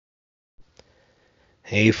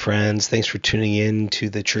Hey friends, thanks for tuning in to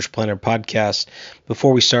the Church Planter Podcast.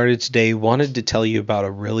 Before we started today, wanted to tell you about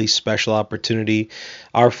a really special opportunity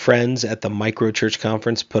our friends at the Micro Church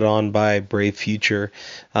Conference put on by Brave Future,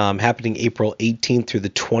 happening April 18th through the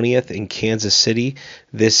 20th in Kansas City.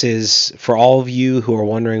 This is for all of you who are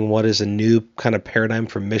wondering what is a new kind of paradigm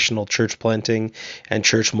for missional church planting and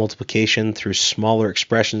church multiplication through smaller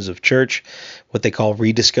expressions of church, what they call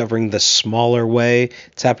rediscovering the smaller way.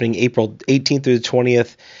 It's happening April 18th through the 20th.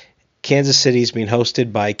 Kansas City is being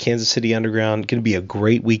hosted by Kansas City Underground. Going to be a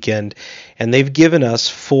great weekend. And they've given us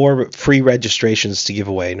 4 free registrations to give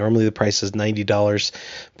away. Normally the price is $90,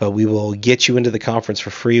 but we will get you into the conference for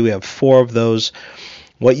free. We have 4 of those.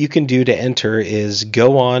 What you can do to enter is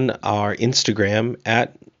go on our Instagram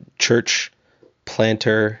at Church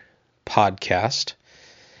Planter Podcast.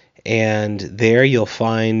 And there you'll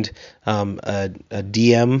find a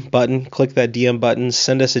DM button. Click that DM button.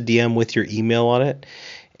 Send us a DM with your email on it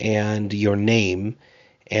and your name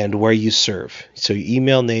and where you serve. So you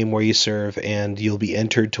email, name, where you serve, and you'll be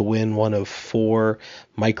entered to win one of 4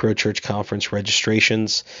 Micro Church Conference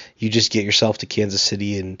registrations. You just get yourself to Kansas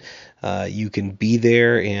City and you can be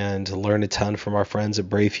there and learn a ton from our friends at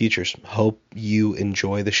Brave Futures. Hope you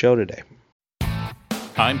enjoy the show today.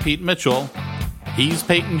 I'm Pete Mitchell. He's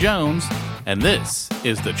Peyton Jones, and this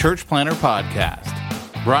is the Church Planter Podcast,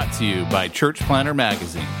 brought to you by Church Planter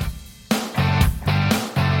Magazine.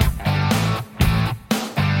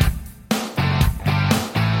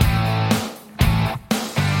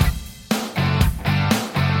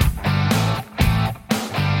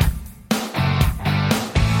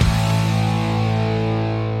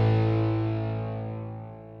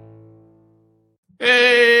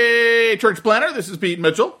 Hey, Church Planter, this is Pete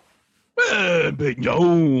Mitchell. Peyton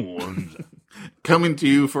Jones. Coming to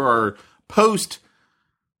you for our post,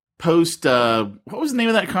 what was the name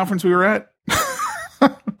of that conference we were at?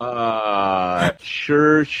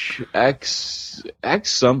 Church X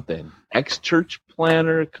something. X Church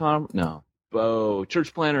Planter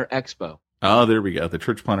Church Planter Expo. Oh, there we go. The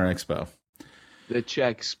Church Planter Expo. The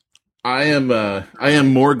checks. I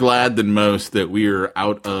am more glad than most that we are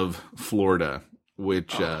out of Florida,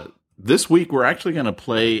 which this week we're actually going to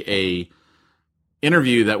play a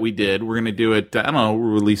interview that we did. We're going to do it, I don't know,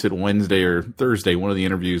 we'll release it Wednesday or Thursday, one of the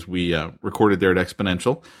interviews we recorded there at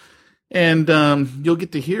Exponential. And you'll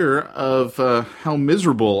get to hear of how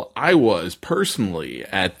miserable I was personally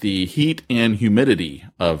at the heat and humidity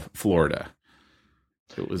of Florida.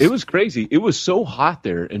 It was crazy. It was so hot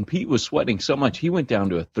there, and Pete was sweating so much, he went down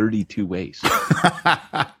to a 32 waist.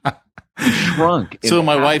 He shrunk. So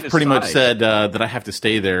my wife pretty much said that I have to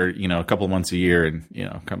stay there, a couple of months a year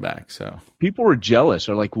and, come back. So people were jealous.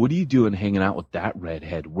 They're like, what are you doing hanging out with that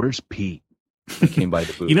redhead? Where's Pete? He came by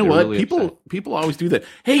the booth. You know what? Really people always do that.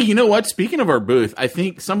 Hey, you know what? Speaking of our booth, I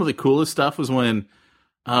think some of the coolest stuff was when,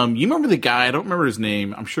 you remember the guy, I don't remember his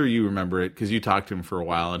name. I'm sure you remember it because you talked to him for a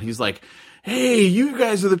while. And he's like, hey, you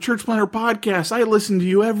guys are the Church Planter Podcast. I listen to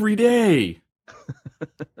you every day.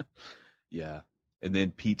 Yeah. And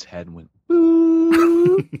then Pete's head went,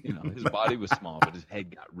 boo. His body was small, but his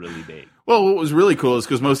head got really big. Well, what was really cool is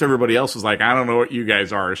because most everybody else was like, I don't know what you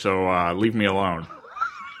guys are, so leave me alone.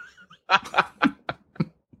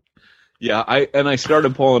 Yeah, I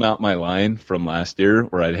started pulling out my line from last year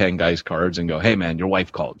where I'd hand guys cards and go, hey, man, your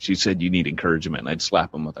wife called. She said you need encouragement. And I'd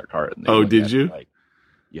slap them with our card. Oh, did you?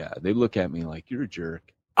 Yeah, they look at me like, you're a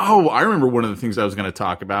jerk. Oh, I remember one of the things I was going to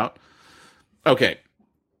talk about. Okay.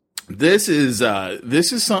 This is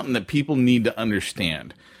something that people need to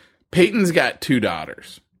understand. Peyton's got 2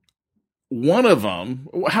 daughters. One of them,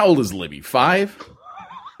 how old is Libby? 5?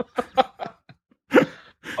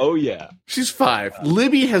 Oh, yeah. She's 5.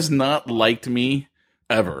 Libby has not liked me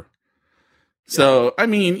ever. So, I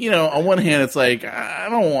mean, on one hand, it's like, I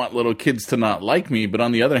don't want little kids to not like me, but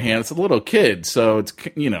on the other hand, it's a little kid. So it's,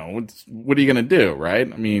 what are you going to do, right?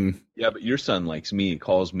 I mean. Yeah, but your son likes me. He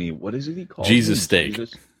calls me, what is it he calls Jesus me? Steak.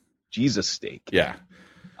 Jesus Steak. Yeah.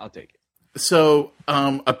 I'll take it. So,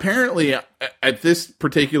 apparently at this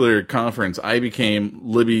particular conference, I became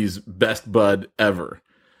Libby's best bud ever.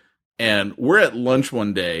 And we're at lunch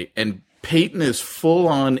one day and Peyton is full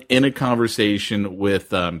on in a conversation with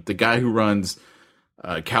the guy who runs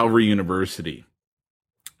Calvary University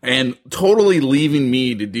and totally leaving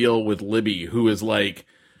me to deal with Libby, who is like,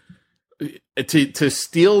 to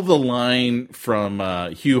steal the line from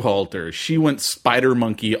Hugh Halter, she went spider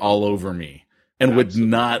monkey all over me and would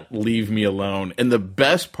not leave me alone. And the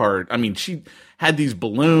best part, I mean, she had these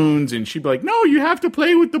balloons and she'd be like, no, you have to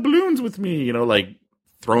play with the balloons with me, like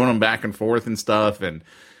throwing them back and forth and stuff. And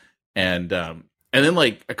then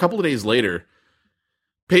like a couple of days later,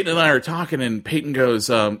 Peyton and I are talking, and Peyton goes,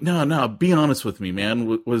 no, be honest with me,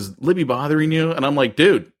 man. Was Libby bothering you? And I'm like,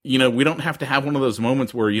 dude, we don't have to have one of those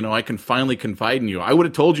moments where, I can finally confide in you. I would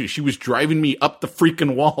have told you she was driving me up the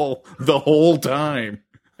freaking wall the whole time.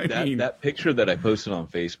 That picture that I posted on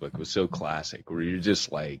Facebook was so classic, where you're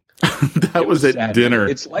just like, that was at sad, dinner.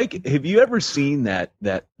 It's like, have you ever seen that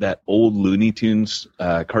old Looney Tunes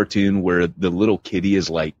cartoon where the little kitty is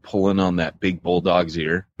like pulling on that big bulldog's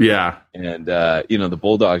ear? Yeah. And, the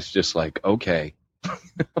bulldog's just like, okay.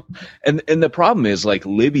 and the problem is, like,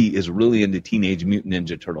 Libby is really into Teenage Mutant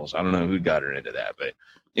Ninja Turtles. I don't know who got her into that, but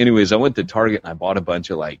anyways, I went to Target and I bought a bunch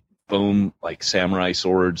of like foam, like samurai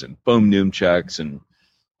swords and foam nunchucks and,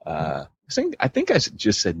 I think I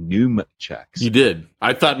just said nunchucks. You did.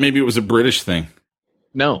 I thought maybe it was a British thing.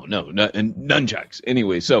 No, and nunchucks.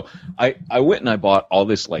 Anyway, so I went and I bought all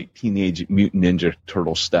this like Teenage Mutant Ninja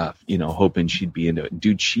Turtle stuff, hoping she'd be into it.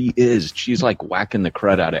 Dude, she's like whacking the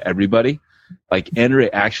crud out of everybody. Like, Andrea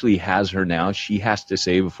actually has her now. She has to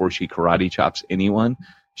say, before she karate chops anyone,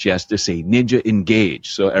 she has to say ninja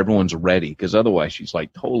engage, so everyone's ready, because otherwise she's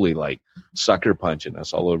like totally like sucker punching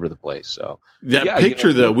us all over the place. So that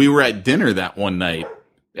picture though, we were at dinner that one night,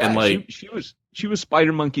 and like she was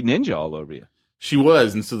Spider Monkey Ninja all over you. She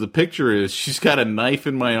was, and so the picture is she's got a knife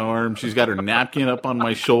in my arm, she's got her napkin up on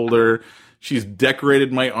my shoulder, she's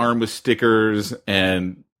decorated my arm with stickers,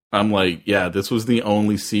 and I'm like, yeah, this was the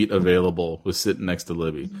only seat available, was sitting next to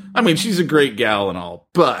Libby. I mean, she's a great gal and all,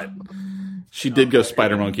 but she did go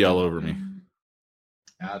Spider Monkey all over me.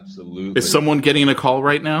 Absolutely. Is someone getting a call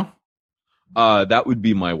right now? That would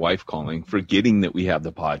be my wife calling, forgetting that we have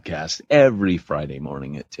the podcast every Friday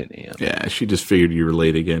morning at 10 a.m. Yeah, she just figured you were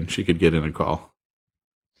late again. She could get in a call.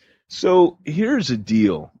 So here's a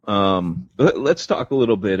deal. Let's talk a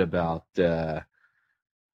little bit about the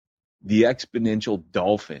exponential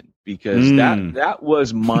dolphin, because that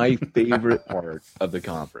was my favorite part of the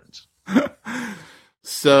conference.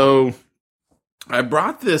 So I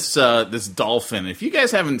brought this dolphin. If you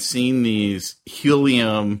guys haven't seen these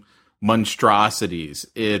helium monstrosities,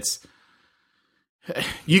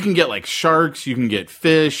 you can get like sharks, you can get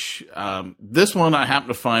fish. This one I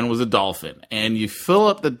happened to find was a dolphin, and you fill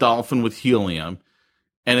up the dolphin with helium,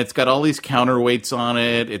 and it's got all these counterweights on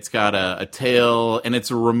it. It's got a tail, and it's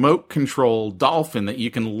a remote control dolphin that you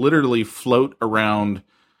can literally float around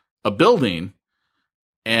a building.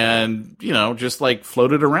 And, just like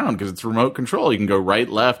float it around, because it's remote control. You can go right,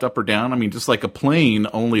 left, up or down. I mean, just like a plane,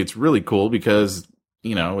 only it's really cool because,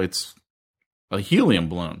 it's a helium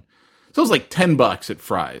balloon. So it was like $10 at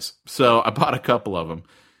Fry's. So I bought a couple of them.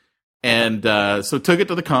 And so took it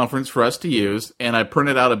to the conference for us to use. And I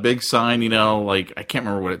printed out a big sign, like, I can't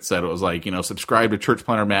remember what it said. It was like, subscribe to Church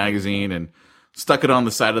Planter Magazine, and stuck it on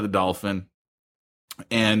the side of the dolphin.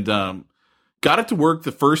 And, got it to work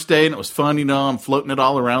the first day, and it was fun, I'm floating it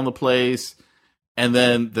all around the place. And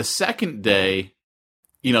then the second day,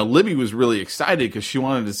 Libby was really excited because she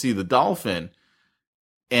wanted to see the dolphin.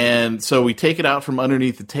 And so we take it out from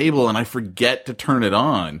underneath the table, and I forget to turn it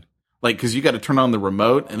on. Like, because you got to turn on the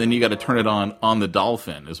remote, and then you got to turn it on the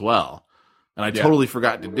dolphin as well. And I totally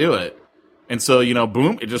forgot to do it. And so,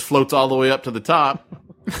 boom, it just floats all the way up to the top.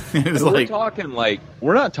 It's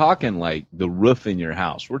we're not talking like the roof in your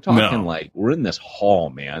house. We're talking like we're in this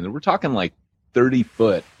hall, man. We're talking like 30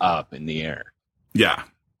 foot up in the air. Yeah.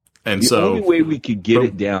 And the only way we could get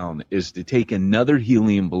it down is to take another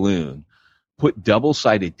helium balloon, put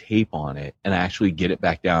double-sided tape on it, and actually get it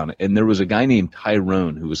back down. And there was a guy named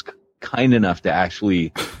Tyrone who was kind enough to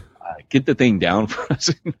actually get the thing down for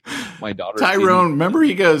us. My daughter Tyrone, remember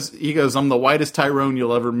he goes, I'm the whitest Tyrone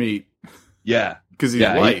you'll ever meet. Yeah. Because he's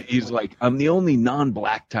white. He's like, I'm the only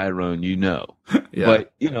non-black Tyrone you know. Yeah.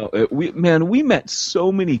 But, we met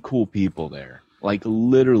so many cool people there. Like,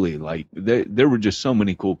 literally, like, there were just so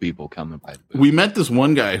many cool people coming by the booth. We met this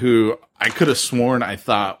one guy who I could have sworn I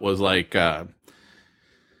thought was like an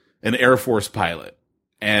Air Force pilot.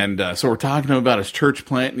 And so we're talking to him about his church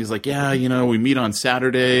plant, and he's like, yeah, we meet on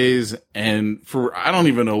Saturdays. And for I don't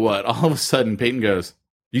even know what, all of a sudden Peyton goes,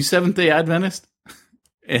 you Seventh-day Adventist?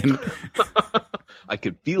 And I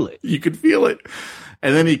could feel it. You could feel it.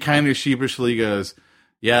 And then he kind of sheepishly goes,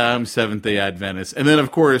 yeah, I'm Seventh-day Adventist. And then,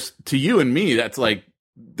 of course, to you and me, that's like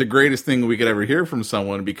the greatest thing we could ever hear from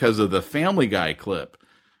someone because of the Family Guy clip,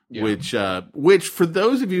 which for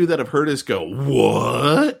those of you that have heard us go,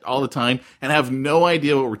 what? All the time and have no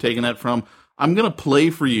idea what we're taking that from, I'm going to play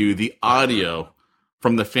for you the audio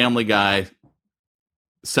from the Family Guy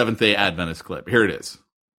Seventh-day Adventist clip. Here it is.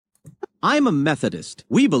 I'm a Methodist.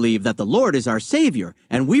 We believe that the Lord is our Savior,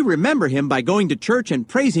 and we remember him by going to church and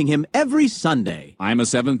praising him every Sunday. I'm a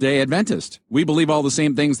Seventh-day Adventist. We believe all the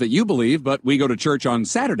same things that you believe, but we go to church on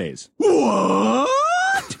Saturdays. What?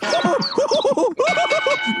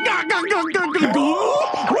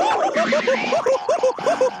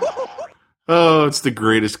 Oh, it's the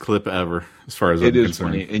greatest clip ever, as far as I'm concerned. It is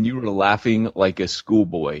funny, and you were laughing like a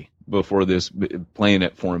schoolboy before this, playing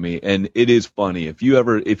it for me, and it is funny. If you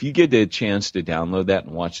get the chance to download that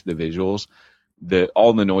and watch the visuals,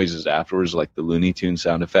 all the noises afterwards, like the Looney Tunes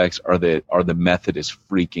sound effects, are the Methodists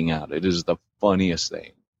freaking out. It is the funniest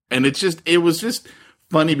thing, and it was just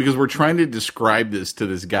funny because we're trying to describe this to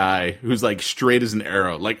this guy who's like straight as an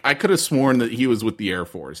arrow. Like, I could have sworn that he was with the Air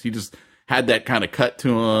Force. He just had that kind of cut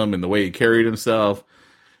to him and the way he carried himself.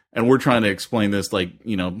 And we're trying to explain this like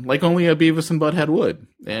only a Beavis and Butthead would.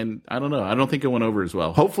 And I don't know. I don't think it went over as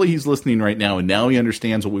well. Hopefully he's listening right now, and now he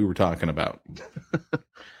understands what we were talking about.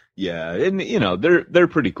 Yeah, and they're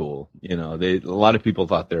pretty cool. A lot of people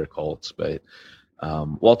thought they're cults, but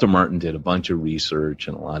Walter Martin did a bunch of research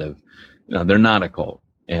and a lot of, they're not a cult.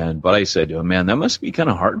 But I said to him, man, that must be kind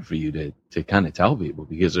of hard for you to kind of tell people,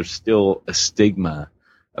 because there's still a stigma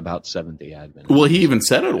about Seventh-day Adventists. Well, he even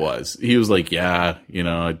said it was. He was like, yeah,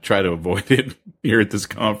 I try to avoid it here at this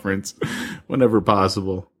conference whenever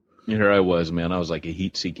possible. Here I was, man. I was like a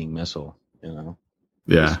heat-seeking missile, Yeah.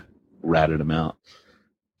 Just ratted him out.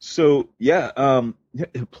 So, yeah,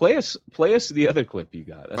 play us the other clip you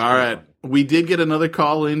got. That's all right. Funny. We did get another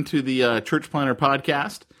call into the Church Planner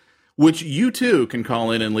podcast, which you too can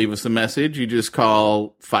call in and leave us a message. You just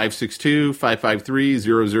call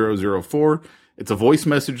 562-553-0004. It's a voice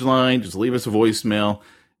message line. Just leave us a voicemail,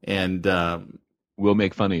 and we'll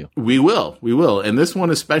make fun of you. We will. And this one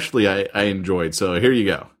especially I enjoyed. So here you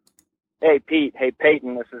go. Hey, Pete. Hey,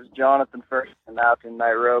 Peyton. This is Jonathan Ferguson out in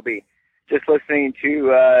Nairobi. Just listening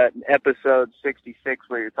to episode 66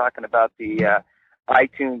 where you're talking about the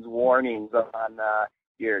iTunes warnings on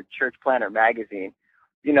your Church Planner magazine.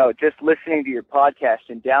 Just listening to your podcast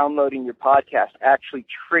and downloading your podcast actually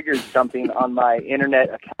triggered something on my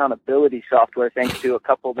internet accountability software, thanks to a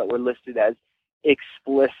couple that were listed as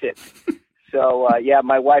explicit. So,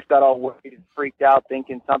 my wife got all worried and freaked out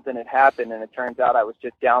thinking something had happened, and it turns out I was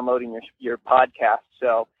just downloading your podcast.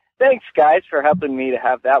 So thanks, guys, for helping me to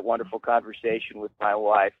have that wonderful conversation with my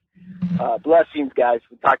wife. Blessings, guys.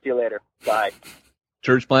 We'll talk to you later. Bye.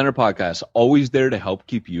 Church Planner Podcast, always there to help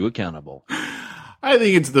keep you accountable. I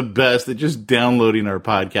think it's the best that just downloading our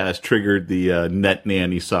podcast triggered the Net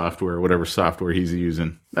Nanny software, whatever software he's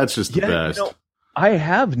using. That's just the best. I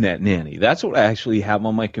have Net Nanny. That's what I actually have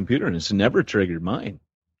on my computer, and it's never triggered mine.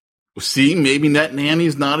 See, maybe Net Nanny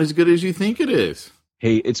is not as good as you think it is.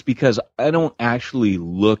 Hey, it's because I don't actually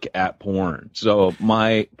look at porn. So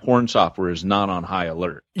my porn software is not on high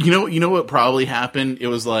alert. You know what probably happened? It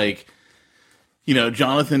was like,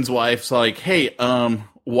 Jonathan's wife's like, hey,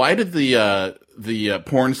 why did the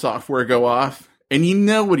porn software go off? And you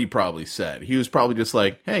know what he probably said. He was probably just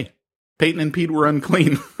like, hey, Peyton and Pete were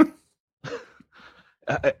unclean.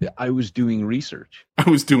 I was doing research.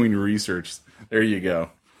 There you go.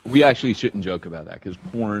 We actually shouldn't joke about that because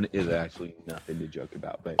porn is actually nothing to joke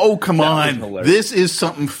about. But oh, come on. This is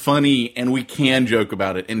something funny, and we can joke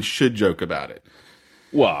about it and should joke about it.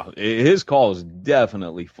 Well, his call is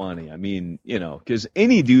definitely funny. I mean, because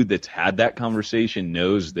any dude that's had that conversation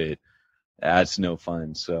knows that that's no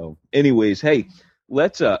fun. So anyways, hey,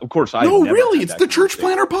 let's, of course, really, it's the Church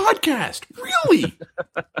Planner podcast. Really?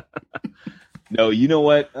 No, you know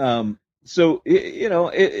what? So,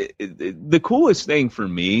 the coolest thing for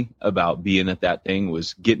me about being at that thing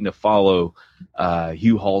was getting to follow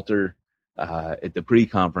Hugh Halter at the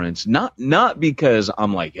pre-conference. Not because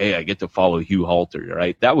I'm like, hey, I get to follow Hugh Halter,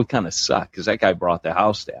 right? That would kind of suck because that guy brought the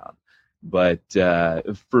house down. But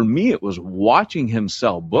for me, it was watching him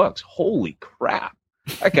sell books. Holy crap.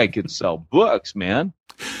 That guy could sell books, man.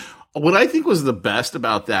 What I think was the best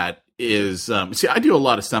about that is, I do a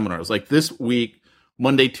lot of seminars. Like this week,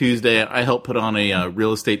 Monday, Tuesday, I helped put on a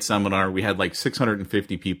real estate seminar. We had like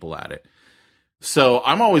 650 people at it. So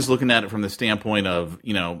I'm always looking at it from the standpoint of,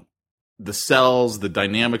 the cells, the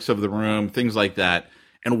dynamics of the room, things like that.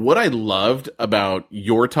 And what I loved about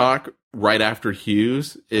your talk right after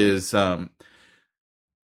Hugh's is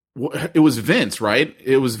it was Vince, right?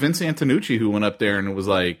 It was Vince Antonucci who went up there and was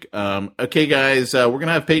like, okay, guys, we're going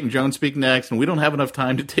to have Peyton Jones speak next, and we don't have enough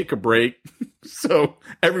time to take a break. So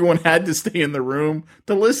everyone had to stay in the room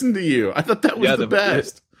to listen to you. I thought that was the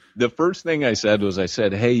best. The first thing I said was,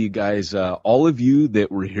 hey, you guys, all of you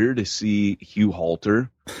that were here to see Hugh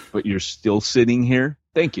Halter, but you're still sitting here,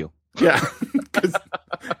 thank you. Yeah,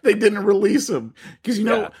 they didn't release him. Because,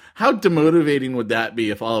 how demotivating would that be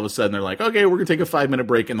if all of a sudden they're like, okay, we're going to take a 5-minute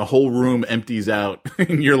break and the whole room empties out.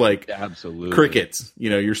 And you're like, absolutely crickets.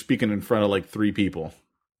 You're speaking in front of like 3 people.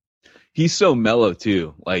 He's so mellow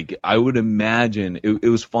too. Like, I would imagine it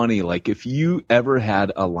was funny. Like, if you ever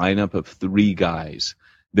had a lineup of 3 guys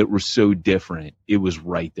that were so different, it was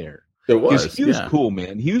right there. It was. He was cool,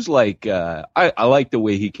 man. He was like, I like the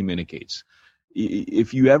way he communicates.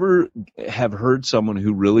 If you ever have heard someone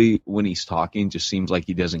who really, when he's talking, just seems like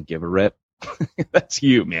he doesn't give a rip, that's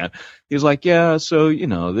you, man. He's like, yeah, so,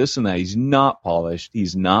 this and that. He's not polished.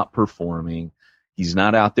 He's not performing. He's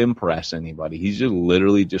not out to impress anybody. He's just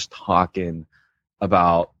literally just talking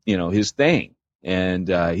about, his thing. And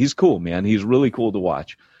he's cool, man. He's really cool to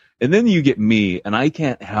watch. And then you get me, and I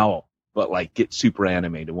can't help but like get super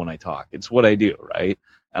animated when I talk. It's what I do, right?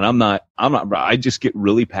 And I'm not, I just get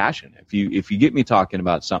really passionate. If you get me talking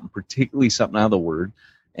about something, particularly something out of the Word,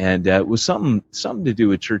 and it was something to do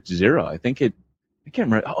with Church Zero. I can't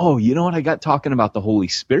remember. Oh, you know what? I got talking about the Holy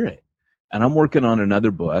Spirit, and I'm working on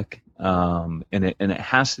another book. And it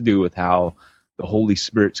has to do with how the Holy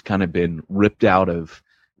Spirit's kind of been ripped out of,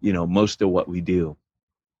 most of what we do.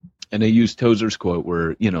 And I use Tozer's quote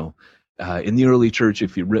where, in the early church,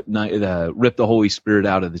 if you rip the Holy Spirit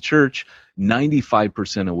out of the church,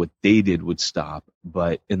 95% of what they did would stop.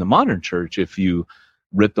 But in the modern church, if you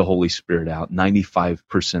rip the Holy Spirit out,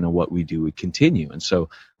 95% of what we do would continue. And so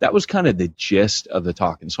that was kind of the gist of the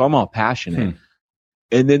talk. And so I'm all passionate.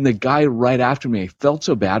 And then the guy right after me, I felt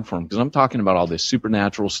so bad for him because I'm talking about all this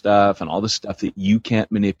supernatural stuff and all this stuff that you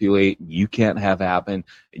can't manipulate, you can't have happen,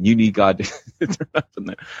 and you need God to turn up.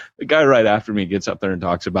 And the guy right after me gets up there and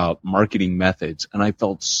talks about marketing methods, and I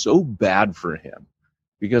felt so bad for him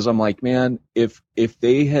because I'm like, man, if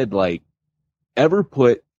they had like ever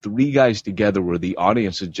put 3 guys together where the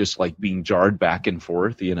audience is just like being jarred back and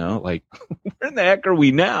forth, like where in the heck are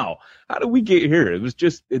we now? How did we get here? It was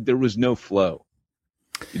just there was no flow.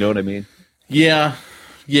 You know what I mean? Yeah.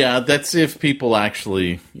 That's if people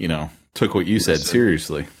actually, took what you said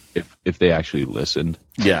seriously. If they actually listened.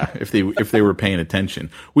 Yeah, if they were paying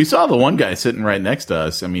attention. We saw the one guy sitting right next to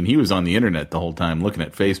us. I mean, he was on the internet the whole time looking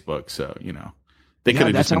at Facebook. So they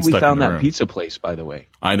could have just been stuck in the room. That's how we found that pizza place, by the way.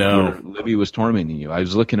 I know. Where Libby was tormenting you. I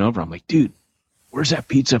was looking over. I'm like, dude, where's that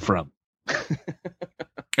pizza from?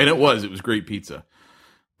 And it was great pizza.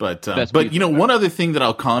 But one other thing that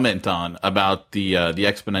I'll comment on about the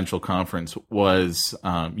Exponential Conference was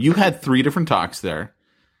you had 3 different talks there.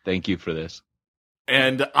 Thank you for this.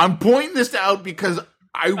 And I'm pointing this out because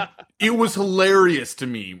it was hilarious to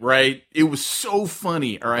me, right? It was so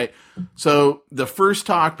funny, all right? So the first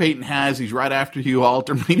talk Peyton has, he's right after Hugh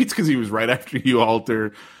Alter. Maybe it's because he was right after Hugh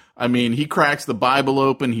Alter. I mean, he cracks the Bible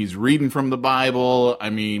open. He's reading from the Bible. I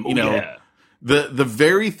mean, yeah. The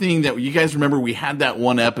very thing that you guys remember, we had that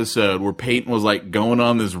one episode where Peyton was like going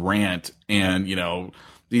on this rant and,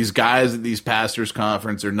 these guys at these pastors'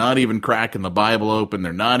 conference are not even cracking the Bible open.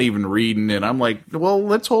 They're not even reading it. I'm like, well,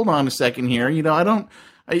 let's hold on a second here.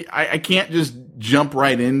 I can't just jump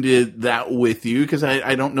right into that with you because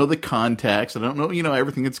I don't know the context. I don't know,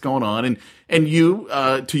 everything that's going on. And you,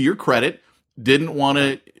 to your credit, didn't want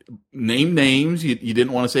to name names. You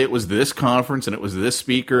didn't want to say it was this conference and it was this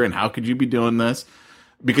speaker and how could you be doing this?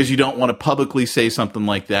 Because you don't want to publicly say something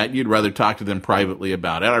like that. You'd rather talk to them privately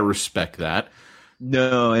about it. I respect that.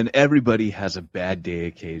 No, and everybody has a bad day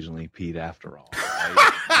occasionally, Pete, after all.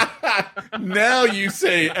 Right? Now you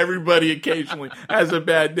say everybody occasionally has a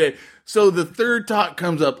bad day. So the third talk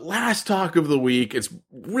comes up, last talk of the week. It's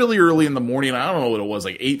really early in the morning. I don't know what it was,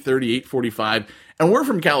 like 8:30, 8:45. And we're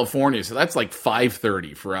from California, so that's like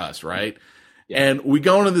 5:30 for us, right? Yeah. And we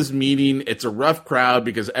go into this meeting. It's a rough crowd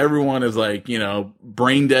because everyone is like,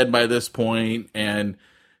 brain dead by this point.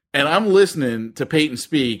 And I'm listening to Peyton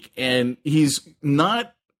speak, and he's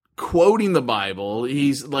not quoting the Bible.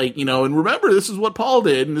 He's like, and remember, this is what Paul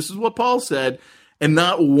did, and this is what Paul said. And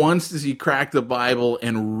not once does he crack the Bible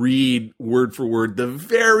and read word for word the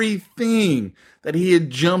very thing that he had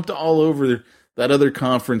jumped all over that other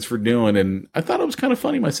conference for doing. And I thought it was kind of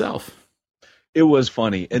funny myself. It was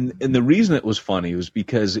funny. And the reason it was funny was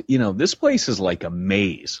because, this place is like a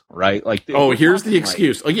maze, right? Like, here's the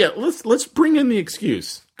excuse. Let's bring in the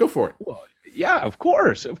excuse. Go for it. Well, yeah, of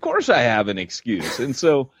course. Of course I have an excuse. And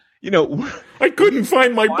so, I couldn't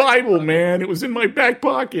find my Bible, man. It was in my back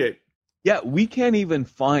pocket. Yeah, we can't even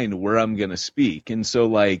find where I'm going to speak. And so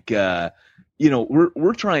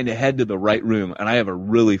we're trying to head to the right room, and I have a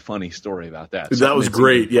really funny story about that. That was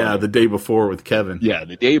great. Yeah, the day before with Kevin. Yeah,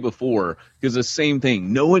 the day before, because the same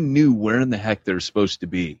thing. No one knew where in the heck they're supposed to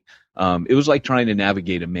be. It was like trying to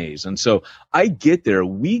navigate a maze. And so we get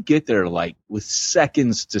there like with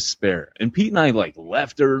seconds to spare. And Pete and I like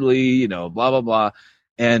left early, blah, blah, blah.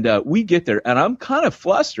 And we get there and I'm kind of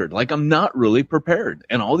flustered, like I'm not really prepared.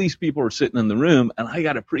 And all these people are sitting in the room and I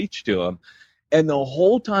got to preach to them. And the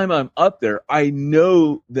whole time I'm up there, I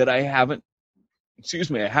know that I haven't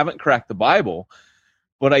cracked the Bible,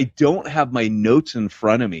 but I don't have my notes in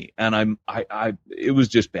front of me. And it was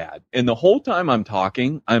just bad. And the whole time I'm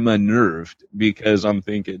talking, I'm unnerved because I'm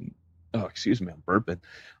thinking, I'm burping.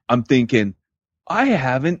 I'm thinking, I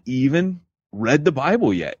haven't even read the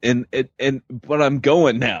Bible yet. But I'm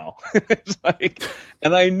going now. It's like,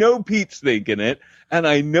 and I know Pete's thinking it. And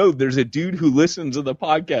I know there's a dude who listens to the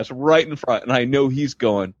podcast right in front. And I know he's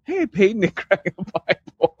going, hey, Peyton, crack the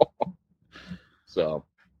Bible. So,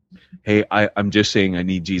 hey, I'm just saying I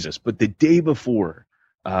need Jesus. But the day before,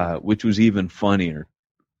 which was even funnier,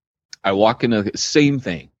 I walk into the same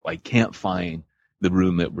thing, like can't find the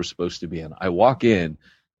room that we're supposed to be in. I walk in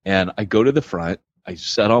and I go to the front. I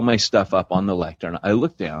set all my stuff up on the lectern. I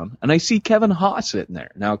look down and I see Kevin Ha sitting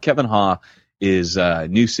there. Now, Kevin Ha is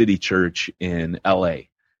New City Church in L.A.,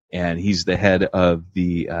 and he's the head of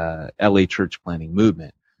the L.A. church planting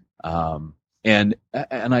movement. And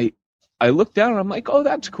I look down and I'm like, oh,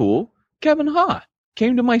 that's cool. Kevin Ha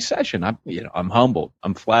came to my session. I'm humbled.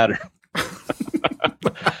 I'm flattered.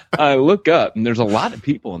 I look up and there's a lot of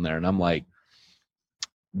people in there and I'm like,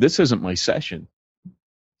 this isn't my session.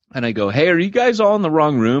 And I go, hey, are you guys all in the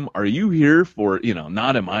wrong room? Are you here for,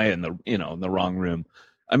 not am I in the, in the wrong room?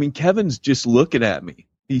 I mean, Kevin's just looking at me.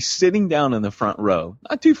 He's sitting down in the front row,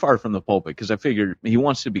 not too far from the pulpit, because I figured he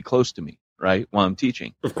wants to be close to me, right, while I'm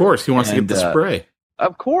teaching. Of course, he wants to get the spray.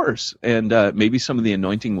 Of course. And maybe some of the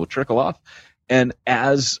anointing will trickle off. And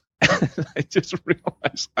as I just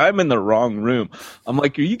realized I'm in the wrong room, I'm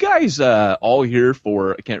like, are you guys all here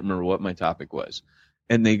for, I can't remember what my topic was.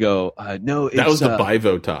 And they go, no, it's... That was the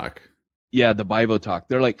Bivo talk. Yeah, the Bivo talk.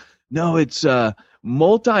 They're like, no, it's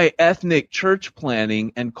multi-ethnic church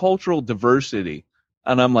planning and cultural diversity.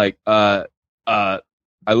 And I'm like, I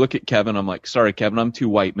look at Kevin. I'm like, sorry, Kevin, I'm too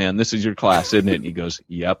white, man. This is your class, isn't it? And he goes,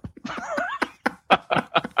 yep.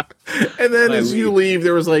 And then as you leave,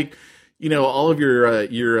 there was like, all of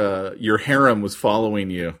your harem was following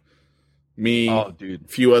you. Me, a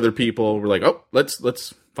few other people were like, oh,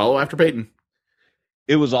 let's follow after Peyton.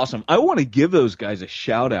 It was awesome. I want to give those guys a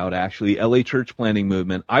shout out, actually, LA Church Planting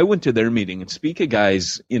Movement. I went to their meeting, and speak of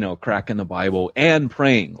guys, cracking the Bible and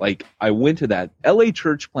praying. Like, I went to that. LA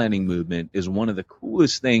Church Planting Movement is one of the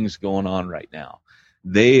coolest things going on right now.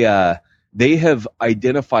 They have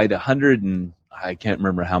identified 100 and I can't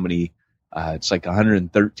remember how many. It's like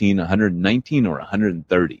 113, 119, or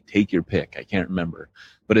 130. Take your pick. I can't remember.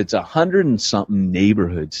 But it's 100 and something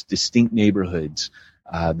neighborhoods, distinct neighborhoods,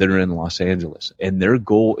 that are in Los Angeles. And their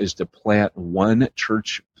goal is to plant one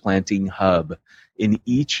church planting hub in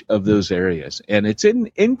each of those areas. And it's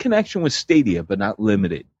in connection with Stadia, but not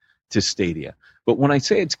limited to Stadia. But when I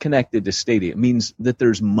say it's connected to Stadia, it means that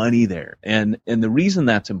there's money there. And the reason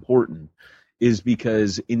that's important is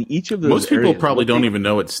because in each of those most people areas, probably don't even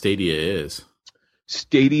know what Stadia is.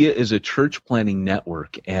 Stadia is a church planting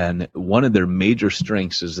network, and one of their major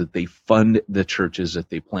strengths is that they fund the churches that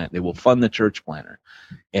they plant. They will fund the church planter.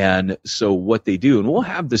 And so what they do, and we'll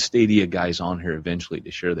have the Stadia guys on here eventually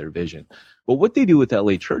to share their vision, but what they do with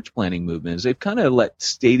LA Church Planting Movement is they've kind of let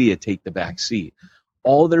Stadia take the back seat.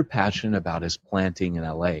 All they're passionate about is planting in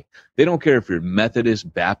LA. They don't care if you're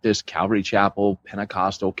Methodist, Baptist, Calvary Chapel,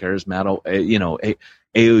 Pentecostal, Charismatic,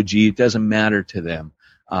 AOG, it doesn't matter to them.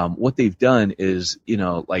 What they've done is,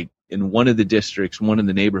 like in one of the districts, one of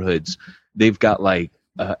the neighborhoods, they've got like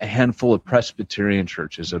a handful of Presbyterian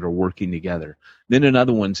churches that are working together. Then in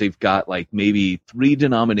other ones, they've got like maybe 3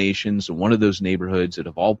 denominations in one of those neighborhoods that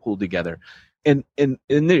have all pulled together. And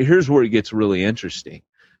here's where it gets really interesting.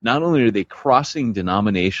 Not only are they crossing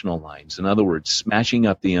denominational lines, in other words, smashing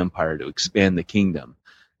up the empire to expand the kingdom,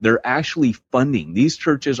 they're actually funding. These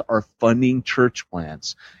churches are funding church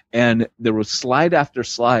plants. And there was slide after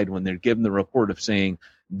slide when they're given the report of saying,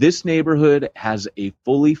 this neighborhood has a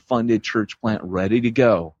fully funded church plant ready to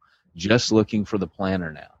go, just looking for the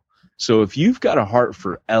planter now. So if you've got a heart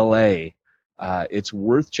for LA, it's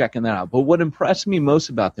worth checking that out. But what impressed me most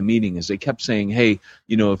about the meeting is they kept saying, hey,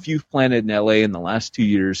 if you've planted in LA in the last 2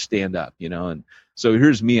 years, stand up, and so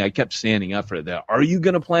here's me. I kept standing up for that. Are you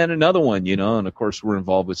going to plant another one? And of course we're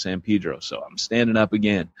involved with San Pedro. So I'm standing up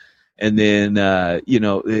again. And then,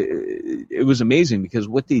 it was amazing because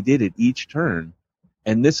what they did at each turn,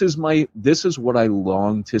 and this is what I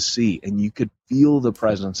long to see. And you could feel the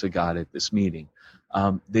presence of God at this meeting.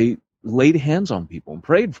 laid hands on people and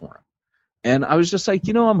prayed for them. And I was just like,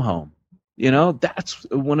 I'm home. That's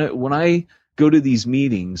when I go to these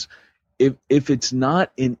meetings, if it's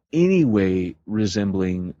not in any way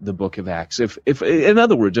resembling the book of Acts, if in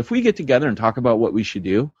other words, if we get together and talk about what we should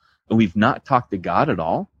do and we've not talked to God at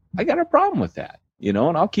all, I got a problem with that, and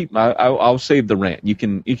I'll save the rant. You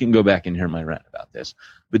can go back and hear my rant about this,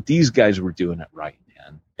 but these guys were doing it right,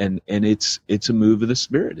 man. And it's a move of the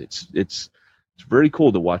Spirit. It's very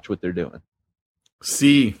cool to watch what they're doing.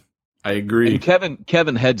 See, I agree. And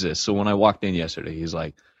Kevin heads this. So when I walked in yesterday, he's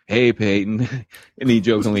like, "Hey, Peyton," and he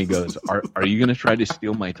jokingly goes, "Are you going to try to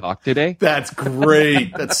steal my talk today?" That's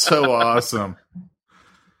great. That's so awesome.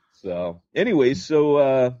 So, anyways,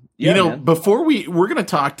 before we're going to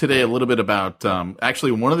talk today a little bit about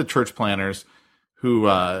actually one of the church planners who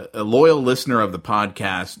a loyal listener of the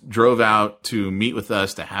podcast drove out to meet with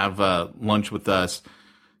us to have lunch with us,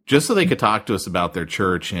 just so they could talk to us about their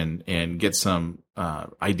church and get some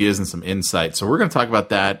ideas and some insight. So we're going to talk about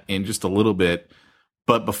that in just a little bit.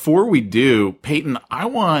 But before we do, Peyton, I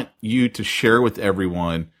want you to share with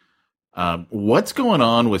everyone what's going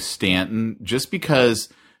on with Stanton, just because,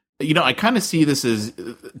 I kind of see this as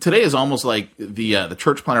today is almost like the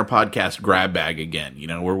Church Planner Podcast grab bag again,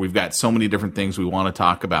 where we've got so many different things we want to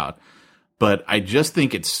talk about. But I just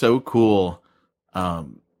think it's so cool.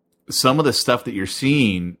 Some of the stuff that you're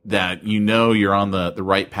seeing that you're on the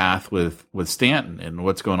right path with Stanton and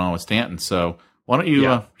what's going on with Stanton. So why don't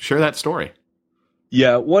you share that story?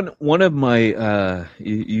 Yeah, one of my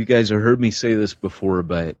you guys have heard me say this before,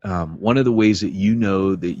 but one of the ways that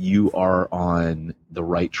that you are on the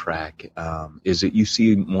right track is that you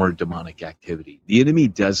see more demonic activity. The enemy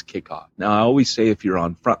does kick off. Now, I always say if you're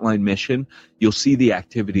on frontline mission, you'll see the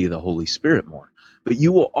activity of the Holy Spirit more, but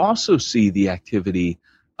you will also see the activity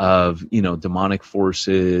of demonic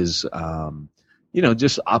forces,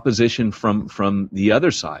 just opposition from the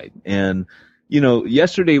other side. And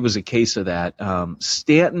yesterday was a case of that.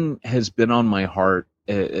 Stanton has been on my heart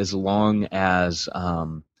as long as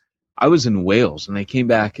I was in Wales, and I came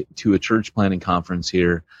back to a church planning conference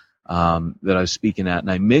here that I was speaking at, and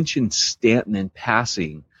I mentioned Stanton in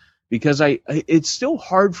passing because it's still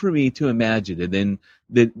hard for me to imagine. And then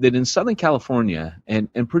that in Southern California and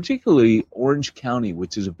particularly Orange County,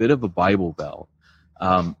 which is a bit of a Bible Belt,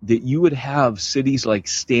 that you would have cities like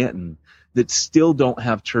Stanton that still don't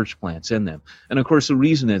have church plants in them. And of course, the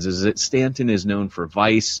reason is that Stanton is known for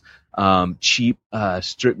vice, cheap,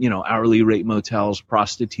 hourly rate motels,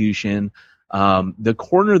 prostitution. The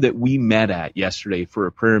corner that we met at yesterday for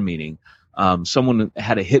a prayer meeting, someone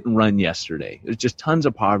had a hit and run yesterday. There's just tons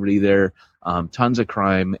of poverty there, tons of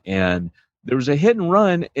crime. And there was a hit and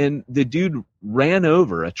run, and the dude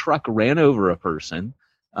a truck ran over a person,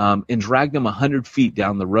 and dragged them 100 feet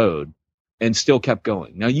down the road, and still kept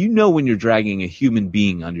going. Now, when you're dragging a human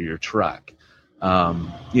being under your truck, and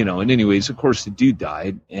anyways, of course, the dude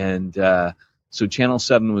died. And so Channel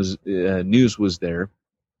 7 news was there.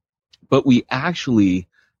 But we actually,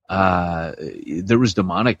 there was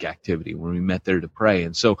demonic activity when we met there to pray.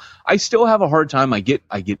 And so I still have a hard time. I get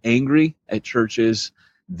angry at churches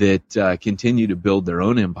that continue to build their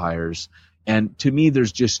own empires. And to me,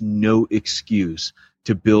 there's just no excuse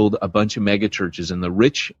to build a bunch of mega churches in the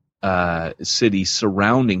rich cities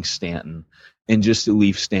surrounding Stanton and just to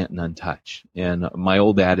leave Stanton untouched. And my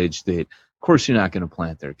old adage that, of course, you're not going to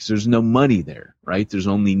plant there because there's no money there, right? There's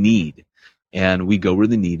only need. And we go where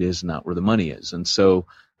the need is, not where the money is. And so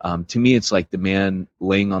to me, it's like the man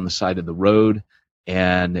laying on the side of the road.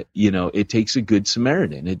 And, it takes a good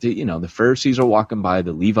Samaritan. The Pharisees are walking by,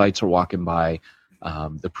 the Levites are walking by,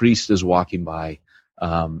 the priest is walking by.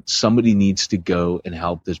 Somebody needs to go and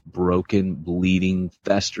help this broken, bleeding,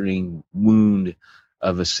 festering wound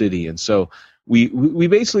of a city. And so we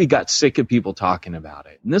basically got sick of people talking about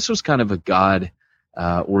it. And this was kind of a God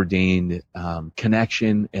ordained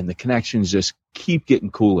connection, and the connections just keep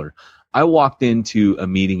getting cooler. I walked into a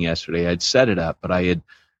meeting yesterday. I'd set it up, but I had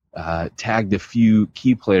tagged a few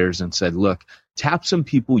key players and said, look, tap some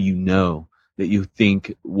people that you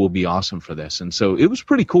think will be awesome for this. And so it was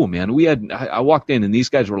pretty cool, man. I walked in and these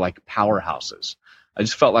guys were like powerhouses. I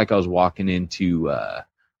just felt like I was walking into,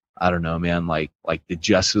 I don't know, man, like the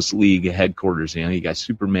Justice League headquarters. You got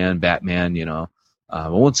Superman, Batman, I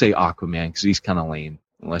won't say Aquaman because he's kind of lame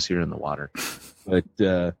unless you're in the water.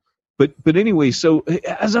 But anyway, so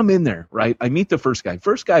as I'm in there, right, I meet the first guy.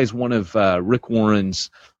 First guy is one of Rick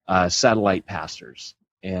Warren's satellite pastors.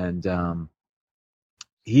 And,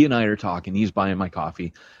 he and I are talking. He's buying my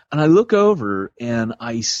coffee. And I look over and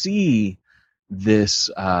I see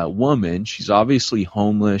this woman. She's obviously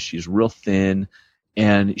homeless. She's real thin.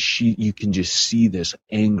 And you can just see this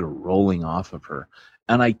anger rolling off of her.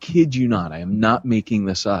 And I kid you not, I am not making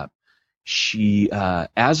this up. She,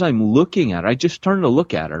 as I'm looking at her, I just turned to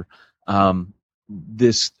look at her.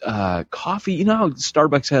 This coffee, you know how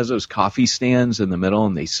Starbucks has those coffee stands in the middle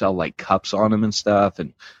and they sell like cups on them and stuff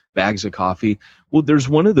and bags of coffee? Well, there's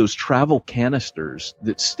one of those travel canisters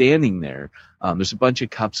that's standing there. There's a bunch of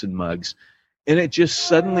cups and mugs, and it just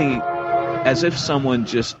suddenly, as if someone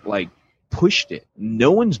just like pushed it.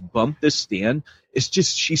 No one's bumped this stand. It's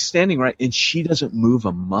just she's standing right and she doesn't move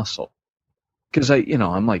a muscle. Because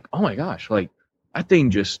I'm like, oh my gosh, like that thing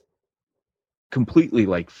just completely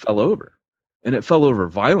like fell over. And it fell over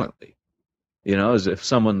violently, as if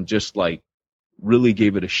someone just like really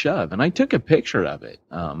gave it a shove. And I took a picture of it.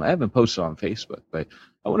 I haven't posted on Facebook, but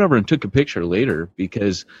I went over and took a picture later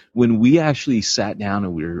because when we actually sat down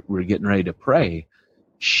and we were getting ready to pray,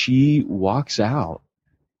 she walks out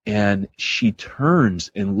and she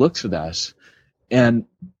turns and looks at us. And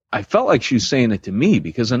I felt like she was saying it to me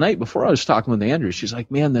because the night before I was talking with Andrew, she's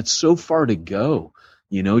like, man, that's so far to go.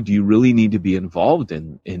 Do you really need to be involved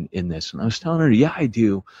in this? And I was telling her, yeah, I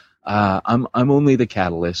do. I'm only the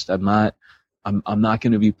catalyst. I'm not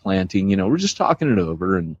going to be planting, we're just talking it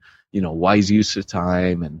over and, wise use of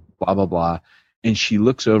time and blah, blah, blah. And she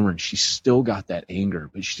looks over and she's still got that anger,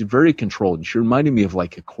 but she's very controlled. And she reminded me of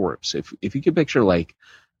like a corpse. If you could picture like,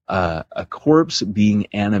 a corpse being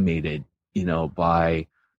animated, by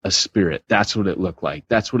a spirit, that's what it looked like.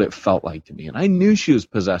 That's what it felt like to me. And I knew she was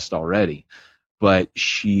possessed already. But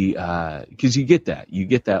she, because you get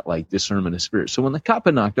that like discernment of spirit. So when the cop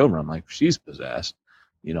had knocked over, I'm like, she's possessed,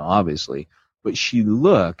 obviously. But she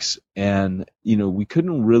looks and, we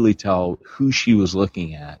couldn't really tell who she was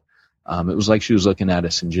looking at. It was like she was looking at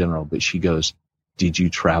us in general, but she goes, did you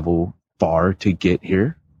travel far to get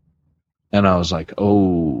here? And I was like,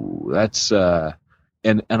 oh, that's,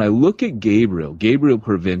 and I look at Gabriel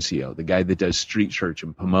Provencio, the guy that does Street Church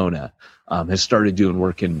in Pomona, has started doing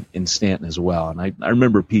work in Stanton as well. And I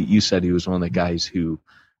remember, Pete, you said he was one of the guys who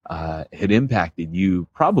had impacted you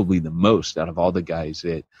probably the most out of all the guys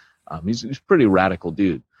that he's a pretty radical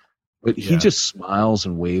dude. But he just smiles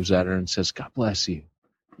and waves at her and says, God bless you.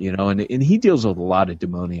 And he deals with a lot of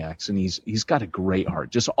demoniacs and he's got a great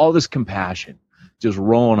heart, just all this compassion just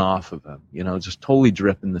rolling off of him, just totally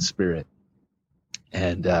dripping the spirit.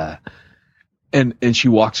 And she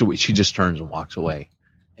walks away. She just turns and walks away.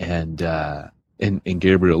 And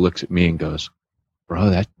Gabriel looks at me and goes,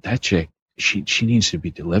 bro, that chick, she needs to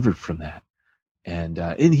be delivered from that. And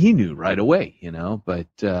he knew right away, but,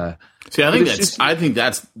 see, I think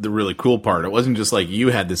that's the really cool part. It wasn't just like you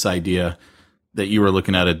had this idea that you were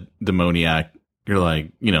looking at a demoniac. You're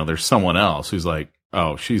like, there's someone else who's like,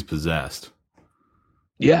 oh, she's possessed.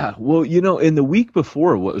 Yeah, well, in the week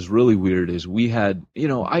before, what was really weird is we had,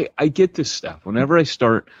 I get this stuff whenever I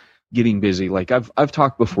start getting busy. Like I've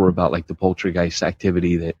talked before about like the poltergeist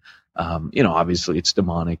activity that, obviously it's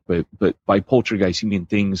demonic, but by poltergeist you mean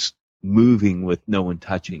things moving with no one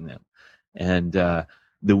touching them. And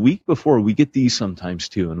the week before, we get these sometimes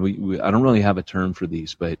too, and we I don't really have a term for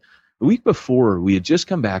these, but the week before we had just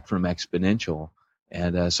come back from Exponential,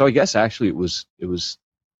 and so I guess actually it was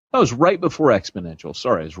right before Exponential.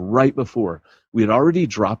 Sorry, it was right before. We had already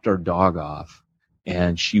dropped our dog off,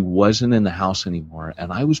 and she wasn't in the house anymore.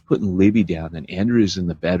 And I was putting Libby down, and Andrew was in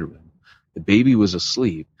the bedroom. The baby was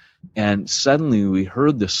asleep, and suddenly we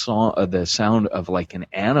heard the sound of like an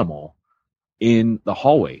animal in the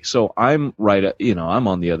hallway. So I'm I'm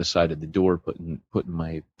on the other side of the door, putting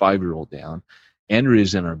my 5-year-old down. Andrew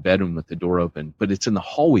is in our bedroom with the door open, but it's in the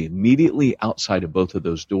hallway immediately outside of both of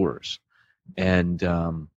those doors, and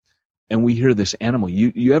we hear this animal.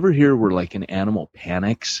 You ever hear where like an animal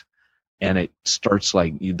panics and it starts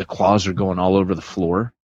like the claws are going all over the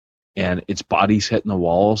floor and its body's hitting the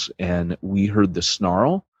walls, and we heard the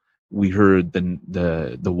snarl. We heard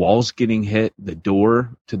the walls getting hit, the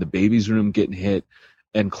door to the baby's room getting hit,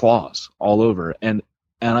 and claws all over. And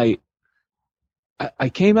I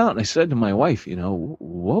came out and I said to my wife,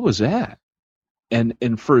 what was that?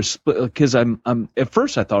 And first, because I'm at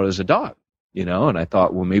first I thought it was a dog. And I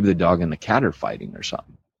thought, well, maybe the dog and the cat are fighting or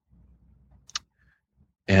something.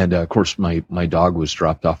 And of course, my dog was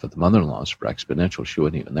dropped off at the mother-in-law's for Exponential. She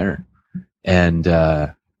wasn't even there. And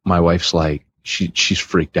my wife's like, she's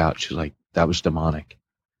freaked out. She's like, that was demonic.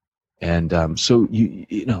 And so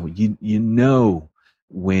you know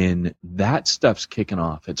when that stuff's kicking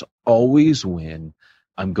off, it's always when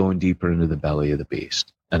I'm going deeper into the belly of the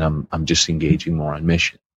beast and I'm just engaging more on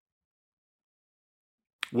mission.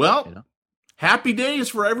 Well, happy days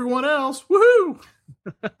for everyone else. Woohoo!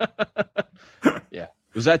 Yeah.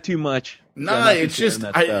 Was that too much? No, it's just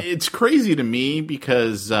it's crazy to me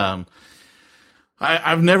because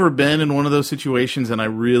I've never been in one of those situations, and I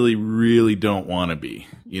really, really don't want to be.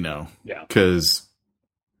 Yeah. Because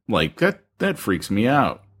like that freaks me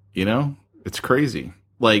out. It's crazy.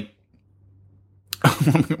 Like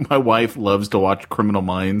my wife loves to watch Criminal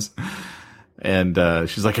Minds, and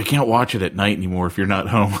she's like, I can't watch it at night anymore if you're not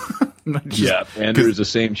home. Andrew's the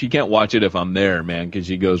same. She can't watch it if I'm there, man, because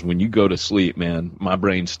she goes, when you go to sleep, man, my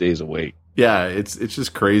brain stays awake. Yeah, it's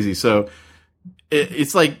just crazy. So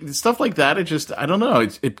it's like stuff like that. It just, I don't know.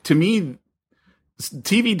 To me,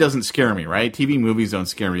 TV doesn't scare me, right? TV movies don't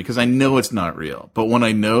scare me because I know it's not real. But when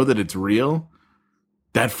I know that it's real,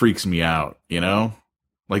 that freaks me out,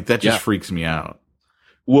 Like that just freaks me out.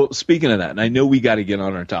 Well, speaking of that, and I know we got to get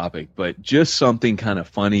on our topic, but just something kind of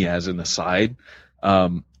funny as an aside.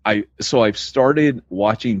 I've started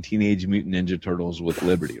watching Teenage Mutant Ninja Turtles with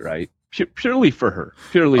Liberty, right? Purely for her,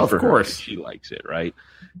 of course. She likes it, right?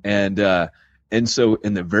 And so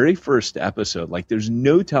in the very first episode, like there's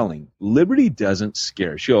no telling, Liberty doesn't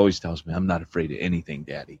scare. She always tells me, I'm not afraid of anything,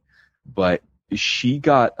 Daddy. But she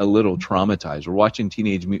got a little traumatized. We're watching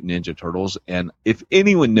Teenage Mutant Ninja Turtles, and if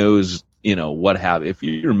anyone knows, if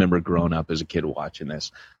you remember growing up as a kid watching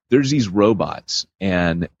this, there's these robots,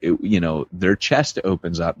 and their chest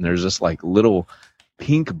opens up, and there's this like little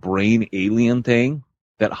pink brain alien thing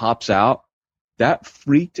that hops out. That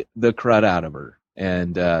freaked the crud out of her,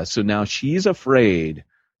 and so now she's afraid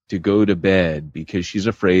to go to bed because she's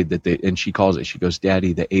afraid that and she calls it. She goes,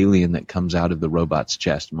 Daddy, the alien that comes out of the robot's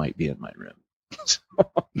chest might be in my room.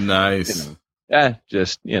 Nice.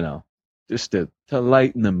 Just to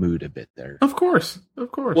lighten the mood a bit there. Of course.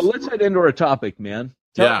 Well, let's head into our topic, man.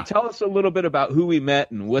 Tell us a little bit about who we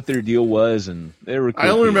met and what their deal was, and they were. Cool. I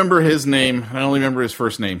only remember his name. I only remember his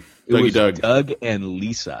first name. Doug and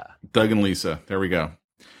Lisa. Doug and Lisa. There we go.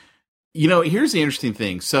 Here's the interesting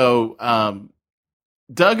thing. So,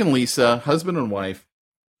 Doug and Lisa, husband and wife,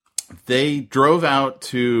 they drove out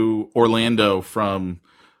to Orlando from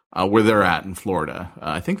where they're at in Florida.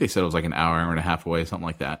 I think they said it was like an hour and a half away, something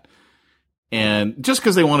like that. And just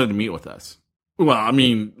because they wanted to meet with us. Well, I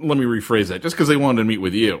mean, let me rephrase that. Just because they wanted to meet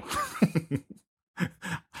with you.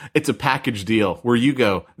 It's a package deal. Where you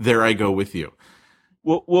go, there I go with you.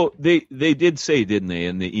 Well, they did say, didn't they,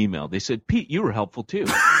 in the email? They said, Pete, you were helpful too.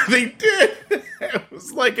 They did. It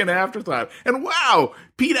was like an afterthought. And wow,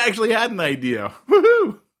 Pete actually had an idea.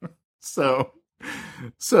 Woohoo! So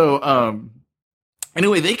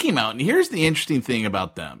anyway, they came out, and here's the interesting thing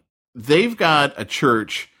about them. They've got a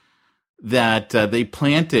church that they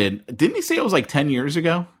planted. Didn't he say it was like 10 years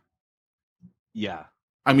ago? Yeah.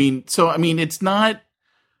 It's not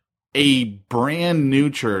a brand new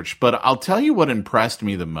church, but I'll tell you what impressed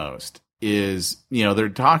me the most is, they're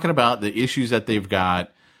talking about the issues that they've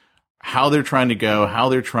got, how they're trying to go, how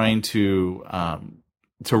they're trying to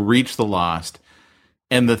reach the lost.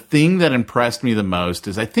 And the thing that impressed me the most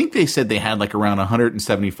is I think they said they had like around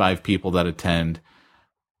 175 people that attend,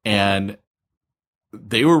 and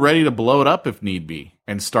they were ready to blow it up if need be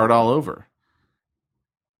and start all over.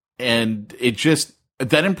 And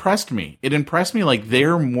that impressed me. It impressed me like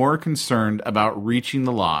they're more concerned about reaching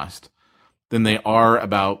the lost than they are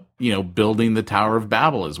about, building the Tower of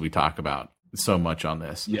Babel, as we talk about so much on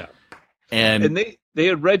this. Yeah. And they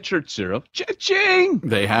had red church syrup. Cha-ching!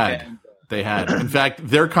 They had. In fact,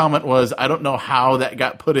 their comment was, I don't know how that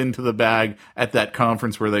got put into the bag at that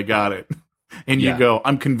conference where they got it. And you go,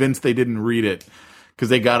 I'm convinced they didn't read it because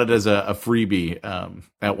they got it as a freebie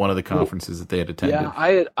at one of the conferences that they had attended.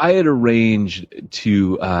 Yeah, I had arranged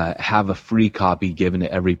to have a free copy given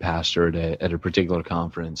to every pastor at a particular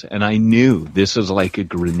conference. And I knew this was like a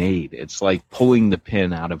grenade. It's like pulling the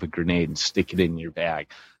pin out of a grenade and stick it in your bag.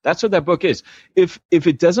 That's what that book is. If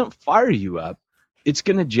it doesn't fire you up, it's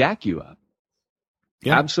going to jack you up.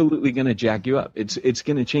 Yeah. Absolutely going to jack you up. It's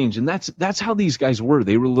going to change. And that's how these guys were.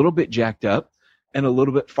 They were a little bit jacked up and a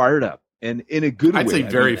little bit fired up, and in a good way. I'd say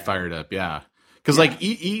very fired up. Yeah. Cause like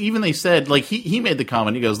even they said, like he made the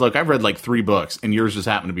comment, he goes, look, I've read like 3 books and yours just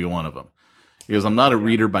happened to be one of them. He goes, I'm not a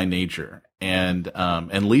reader by nature. And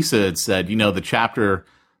Lisa had said, the chapter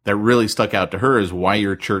that really stuck out to her is why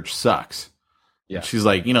your church sucks. Yeah. She's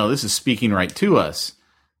like, this is speaking right to us.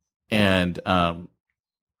 And,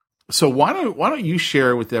 so why don't you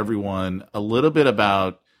share with everyone a little bit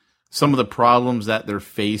about some of the problems that they're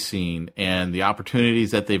facing and the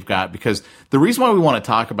opportunities that they've got? Because the reason why we want to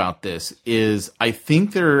talk about this is I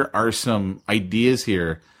think there are some ideas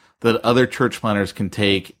here that other church planners can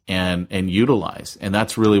take and utilize. And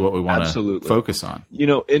that's really what we want to focus on.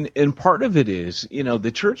 And part of it is,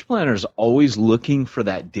 the church planner is always looking for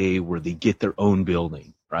that day where they get their own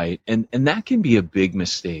building, right? And that can be a big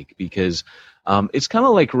mistake because it's kind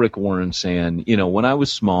of like Rick Warren saying, when I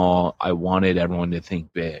was small, I wanted everyone to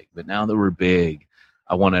think big, but now that we're big,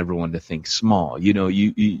 I want everyone to think small.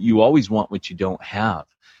 You always want what you don't have.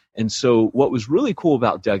 And so what was really cool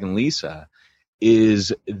about Doug and Lisa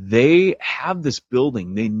is they have this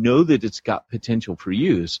building. They know that it's got potential for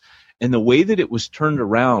use. And the way that it was turned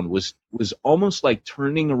around was almost like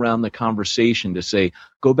turning around the conversation to say,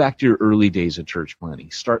 go back to your early days of church planning.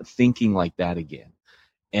 Start thinking like that again.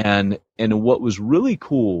 And what was really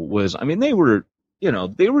cool was, they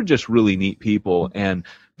were just really neat people, and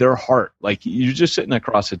their heart, like you're just sitting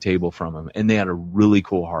across the table from them, and they had a really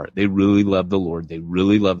cool heart. They really loved the Lord. They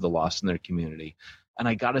really loved the lost in their community. And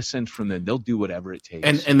I got a sense from them, they'll do whatever it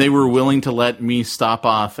takes. And they were willing to let me stop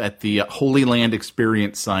off at the Holy Land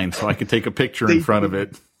Experience sign so I could take a picture in front of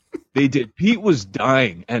it. They did. Pete was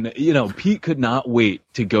dying. And, Pete could not wait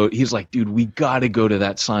to go. He's like, dude, we got to go to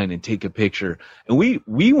that sign and take a picture. And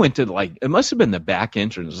we went to it must have been the back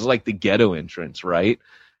entrance. It was like the ghetto entrance, right?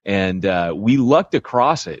 And we lucked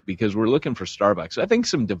across it because we're looking for Starbucks. I think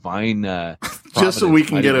some divine just so we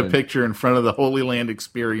can get a picture in front of the Holy Land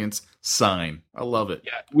Experience sign. I love it.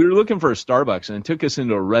 Yeah, we were looking for a Starbucks, and it took us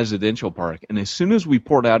into a residential park. And as soon as we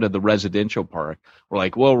poured out of the residential park, we're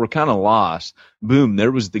like, well, we're kind of lost. Boom,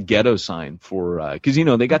 there was the ghetto sign for because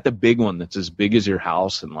they got the big one that's as big as your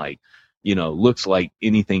house and looks like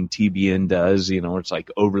anything TBN does. It's like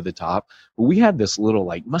over the top. But we had this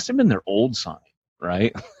little must have been their old sign.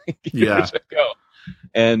 Right? Years ago.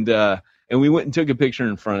 And we went and took a picture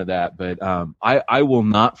in front of that. But I will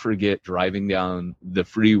not forget driving down the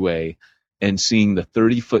freeway and seeing the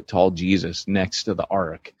 30-foot tall Jesus next to the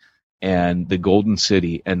Ark and the Golden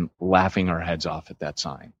City and laughing our heads off at that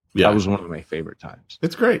sign. Yeah. That was one of my favorite times.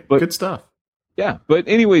 It's great. Good stuff. Yeah. But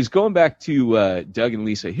anyways, going back to Doug and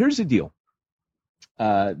Lisa, here's the deal.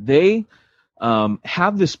 They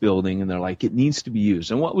have this building, and they're like, it needs to be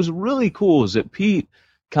used. And what was really cool is that Pete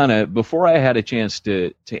before I had a chance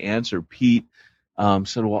to answer, Pete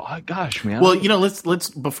said, well, gosh, man. Well, let's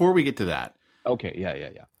before we get to that. Okay.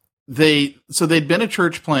 Yeah. They'd been a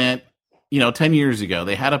church plant, 10 years ago.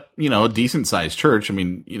 They had a decent sized church.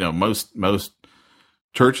 Most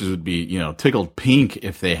churches would be, tickled pink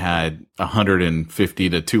if they had 150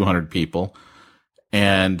 to 200 people.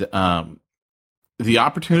 And, the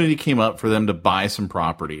opportunity came up for them to buy some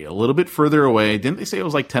property a little bit further away. Didn't they say it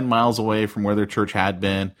was like 10 miles away from where their church had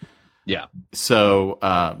been? Yeah. So,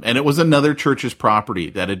 and it was another church's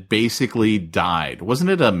property that had basically died.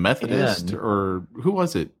 Wasn't it a Methodist or who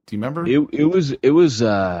was it? Do you remember? It was,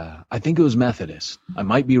 I think it was Methodist. I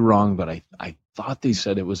might be wrong, but I thought they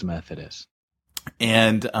said it was Methodist.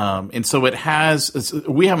 And so it has,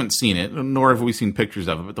 we haven't seen it, nor have we seen pictures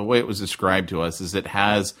of it, but the way it was described to us is it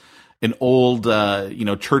has an old,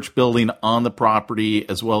 church building on the property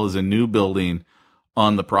as well as a new building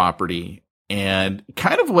on the property. And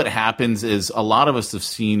kind of what happens is a lot of us have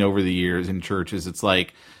seen over the years in churches, it's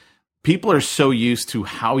like people are so used to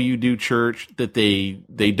how you do church that they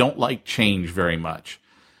don't like change very much.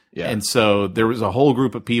 Yeah. And so there was a whole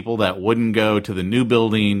group of people that wouldn't go to the new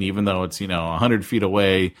building, even though it's, 100 feet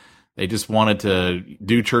away. They just wanted to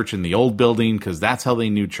do church in the old building because that's how they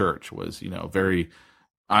knew church was, very...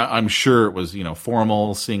 I'm sure it was,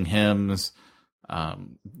 formal, sing hymns.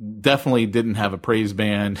 Definitely didn't have a praise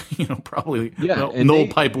band, probably an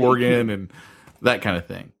old pipe organ and that kind of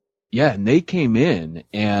thing. Yeah, and they came in,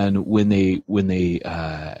 and when they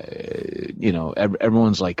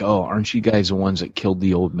everyone's like, "Oh, aren't you guys the ones that killed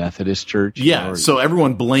the old Methodist church?" Yeah, so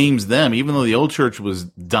everyone blames them, even though the old church was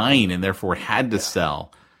dying and therefore had to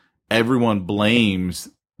sell. Everyone blames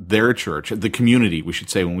their church, the community, we should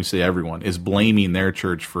say, when we say everyone, is blaming their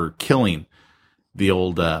church for killing the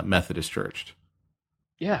old Methodist church.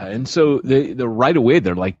 Yeah, and so they right away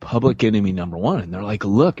they're like public enemy number one, and they're like,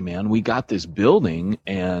 "Look, man, we got this building,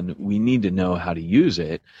 and we need to know how to use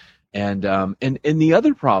it." And the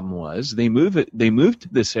other problem was they moved to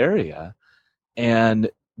this area, and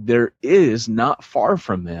there is not far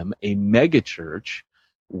from them a mega church,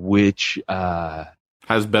 which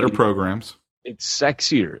has better programs. It's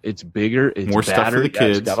sexier. It's bigger. It's more stuff for the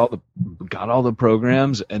kids. It's got all the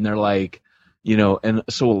programs, and they're like, and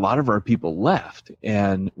so a lot of our people left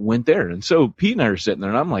and went there. And so Pete and I are sitting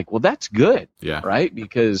there, and I'm like, well, that's good, right?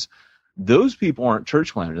 Because those people aren't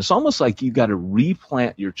church planters. It's almost like you got to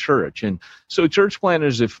replant your church. And so church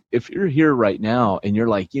planters, if you're here right now and you're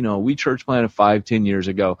like, we church planted 5-10 years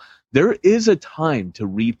ago, there is a time to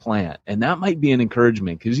replant, and that might be an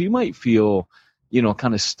encouragement because you might feel,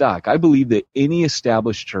 kind of stuck. I believe that any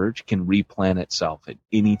established church can replant itself at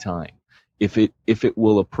any time if it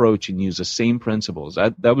will approach and use the same principles.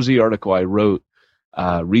 That was the article I wrote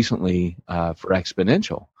recently for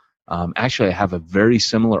Exponential. Actually, I have a very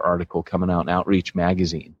similar article coming out in Outreach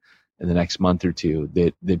Magazine in the next month or two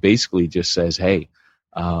that basically just says, hey,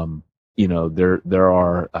 there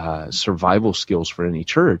are survival skills for any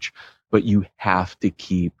church, but you have to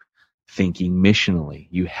keep thinking missionally.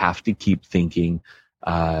 You have to keep thinking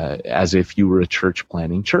as if you were a church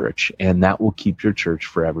planting church, and that will keep your church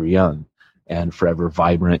forever young and forever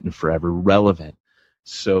vibrant and forever relevant.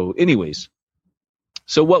 So anyways,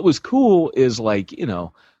 so what was cool is so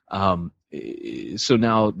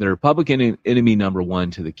now they're Republican enemy number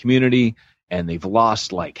one to the community, and they've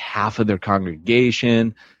lost like half of their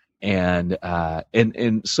congregation. And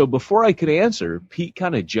so before I could answer, Pete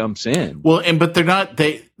kind of jumps in. Well, but they're not,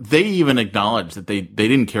 they even acknowledge that they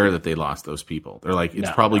didn't care that they lost those people. They're like,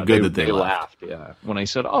 it's probably good that they laughed. Yeah. When I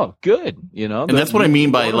said, oh, good, And that's what I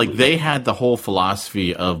mean by they had the whole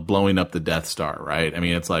philosophy of blowing up the Death Star, right? I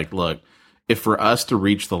mean, it's like, look, if for us to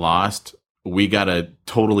reach the lost, we got to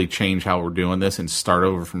totally change how we're doing this and start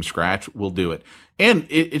over from scratch, we'll do it. And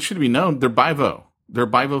it should be known, they're Bivo. They're a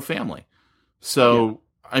Bivo family. So, yeah.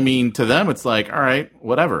 I mean, to them, it's like, all right,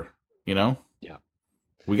 whatever, Yeah.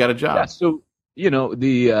 We got a job. Yeah, so,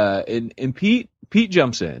 and Pete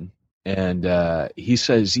jumps in and he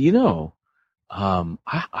says,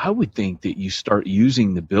 I would think that you start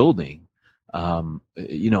using the building,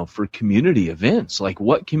 for community events. Like,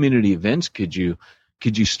 what community events could you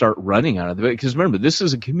start running out of the, because remember, this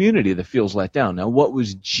is a community that feels let down. Now, what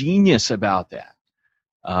was genius about that?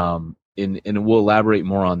 And we'll elaborate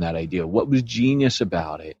more on that idea. What was genius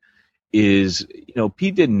about it is,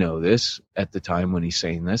 Pete didn't know this at the time when he's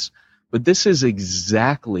saying this, but this is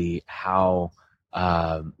exactly how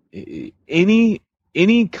any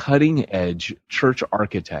cutting edge church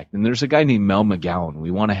architect, and there's a guy named Mel McGowan.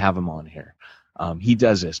 We want to have him on here. He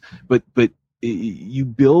does this, but you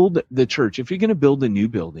build the church. If you're going to build a new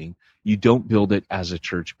building, you don't build it as a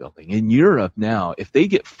church building. In Europe now, if they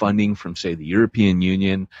get funding from, say, the European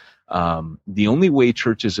Union, the only way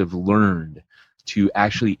churches have learned to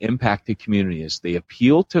actually impact the community is they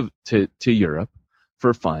appeal to Europe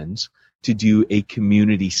for funds to do a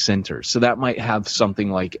community center. So that might have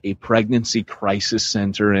something like a pregnancy crisis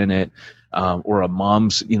center in it, or a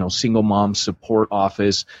single mom support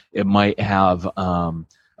office. It might have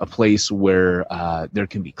a place where there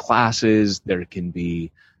can be classes, there can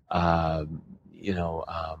be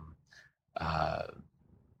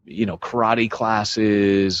karate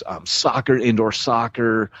classes, soccer, indoor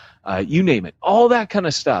soccer, you name it, all that kind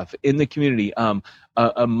of stuff in the community.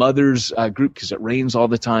 A mother's group, because it rains all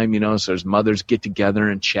the time, so there's mothers get together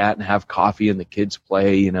and chat and have coffee and the kids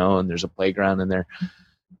play, and there's a playground in there.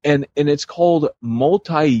 And it's called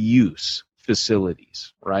multi-use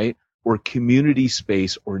facilities, right? Or community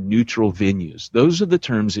space or neutral venues. Those are the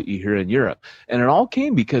terms that you hear in Europe. And it all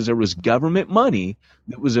came because there was government money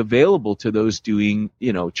that was available to those doing,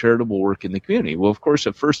 charitable work in the community. Well, of course,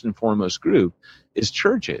 the first and foremost group is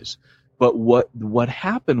churches. But what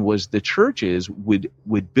happened was the churches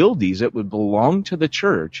would build these. It would belong to the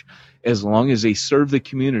church as long as they serve the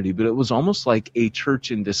community. But it was almost like a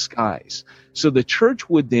church in disguise. So the church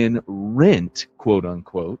would then rent, quote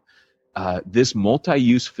unquote, this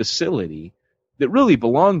multi-use facility that really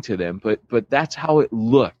belonged to them, but that's how it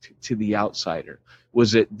looked to the outsider,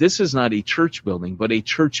 was that this is not a church building, but a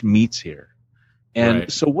church meets here. And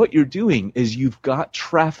right. So what you're doing is you've got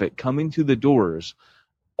traffic coming to the doors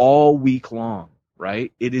all week long,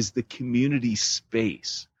 right? It is the community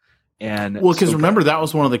space. And well, because remember, that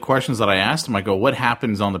was one of the questions that I asked him. I go, what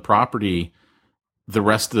happens on the property the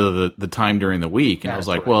rest of the time during the week? And I was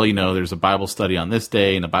like, well, there's a Bible study on this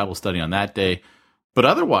day and a Bible study on that day, but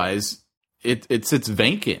otherwise it sits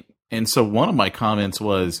vacant. And so one of my comments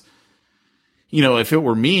was, if it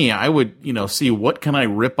were me, I would, see what can I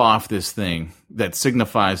rip off this thing that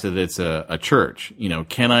signifies that it's a church?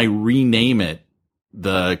 Can I rename it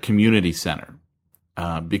the community center?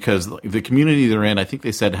 Because the community they're in, I think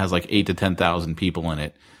they said has like 8,000 to 10,000 people in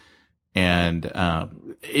it. And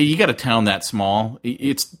you got a town that small,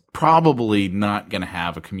 it's probably not going to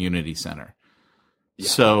have a community center. Yeah.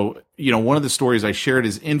 So, one of the stories I shared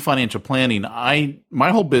is in financial planning,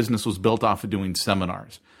 my whole business was built off of doing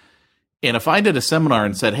seminars. And if I did a seminar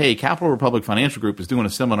and said, hey, Capital Republic Financial Group is doing a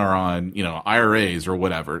seminar on, IRAs or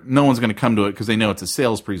whatever, no one's going to come to it because they know it's a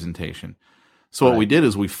sales presentation. So What we did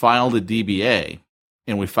is we filed a DBA,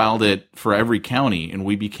 and we filed it for every county, and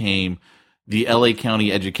we became the LA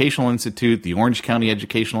County Educational Institute, the Orange County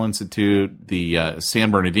Educational Institute, the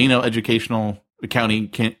San Bernardino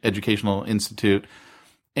County Educational Institute.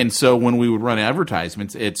 And so when we would run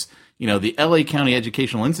advertisements, it's, the LA County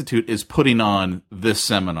Educational Institute is putting on this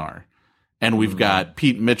seminar. And we've got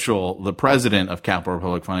Pete Mitchell, the president of Capital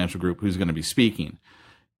Republic Financial Group, who's going to be speaking.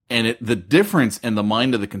 And the difference in the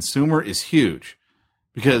mind of the consumer is huge,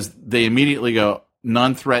 because they immediately go,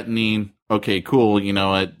 non-threatening, okay, cool,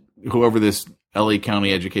 whoever this LA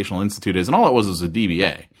County Educational Institute is. And all it was a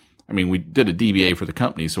DBA. I mean, we did a DBA for the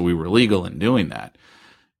company, so we were legal in doing that.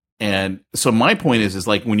 And so my point is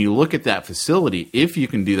like, when you look at that facility, if you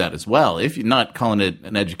can do that as well, if you're not calling it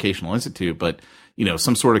an educational institute, but,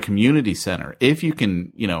 some sort of community center, if you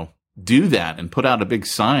can, do that and put out a big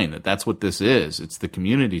sign that that's what this is, it's the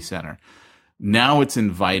community center. Now it's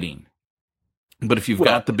inviting. But if you've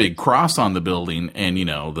got the big cross on the building and,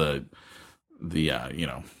 the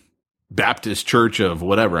Baptist church of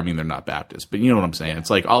whatever, I mean, they're not Baptist, but you know what I'm saying?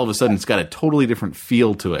 It's like all of a sudden it's got a totally different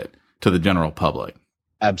feel to it, to the general public.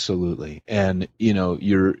 Absolutely. And,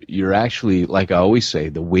 you're actually, like I always say,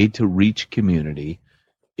 the way to reach community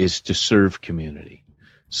is to serve community.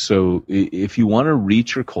 So if you want to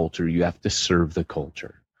reach your culture, you have to serve the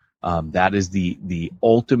culture. That is the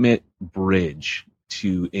ultimate bridge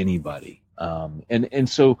to anybody. And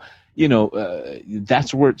so,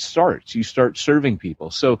 that's where it starts. You start serving people.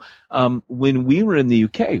 So when we were in the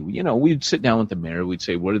UK, we'd sit down with the mayor, we'd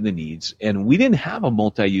say, what are the needs? And we didn't have a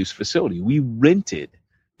multi-use facility. We rented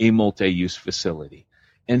a multi-use facility.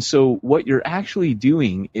 And so what you're actually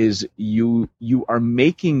doing is you are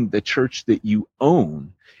making the church that you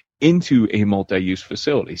own into a multi-use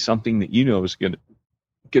facility, something that is going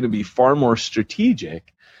to be far more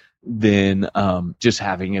strategic than just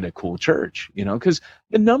having it a cool church, because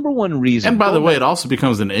the number one reason. And by the way, it also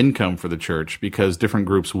becomes an income for the church because different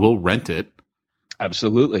groups will rent it.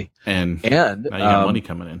 Absolutely. And now you got money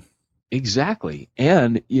coming in. Exactly.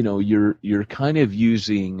 And, you're kind of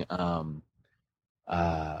using, what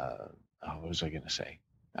was I going to say?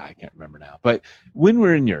 I can't remember now. But when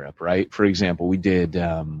we're in Europe, right, for example, we did,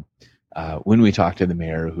 when we talked to the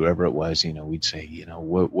mayor, whoever it was, we'd say,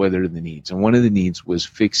 what are the needs? And one of the needs was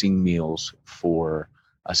fixing meals for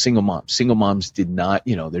single moms. Single moms did not,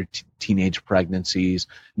 their teenage pregnancies.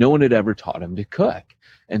 No one had ever taught them to cook.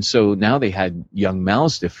 And so now they had young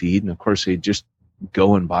mouths to feed. And of course, they'd just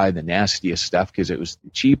go and buy the nastiest stuff because it was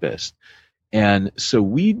the cheapest. And so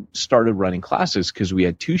we started running classes because we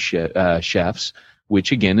had two chefs,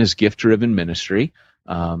 which again is gift-driven ministry.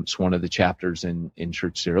 It's one of the chapters in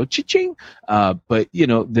Church Zero. Cha-ching! But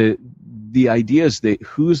the idea is that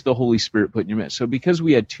who's the Holy Spirit put in your midst? So because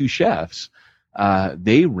we had two chefs,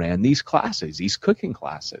 they ran these classes, these cooking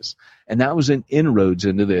classes, and that was an inroads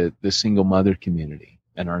into the single mother community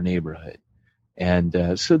in our neighborhood.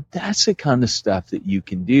 And so that's the kind of stuff that you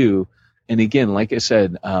can do. And again, like I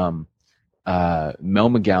said, Mel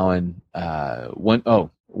McGowan,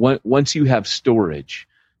 once you have storage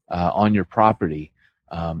on your property,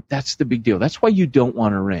 that's the big deal. That's why you don't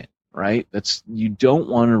want to rent, right? You don't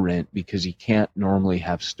want to rent because you can't normally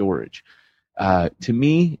have storage. To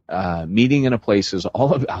me, meeting in a place is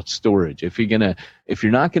all about storage. If you're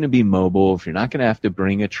not going to be mobile, if you're not going to have to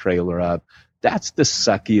bring a trailer up, that's the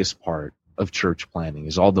suckiest part of church planning,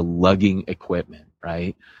 is all the lugging equipment,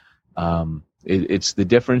 right? It's the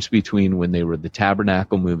difference between when they were the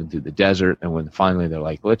tabernacle moving through the desert and when finally they're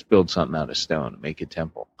like, let's build something out of stone and make a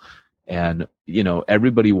temple. And,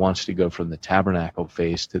 everybody wants to go from the tabernacle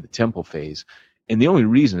phase to the temple phase. And the only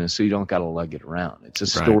reason is so you don't got to lug it around. It's a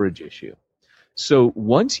storage issue. So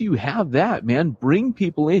once you have that, man, bring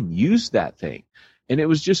people in, use that thing. And it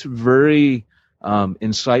was just very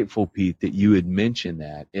insightful, Pete, that you had mentioned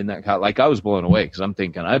that. Like I was blown away because I'm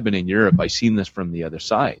thinking, I've been in Europe. I've seen this from the other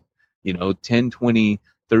side. 10, 20,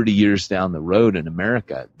 30 years down the road in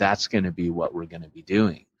America, that's going to be what we're going to be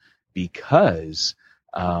doing because,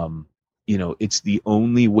 it's the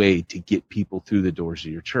only way to get people through the doors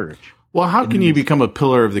of your church. Well, how can you become a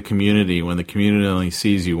pillar of the community when the community only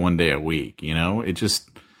sees you one day a week? It just,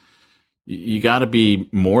 you got to be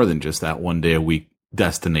more than just that one day a week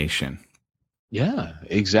destination. Yeah,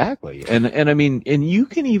 exactly. And I mean, and you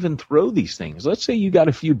can even throw these things. Let's say you got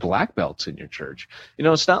a few black belts in your church.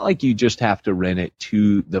 It's not like you just have to rent it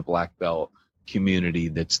to the black belt community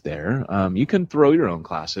that's there. You can throw your own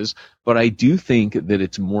classes, but I do think that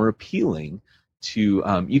it's more appealing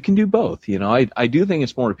to, you can do both. I do think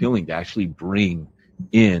it's more appealing to actually bring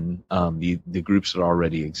in the groups that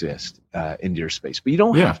already exist into your space, but you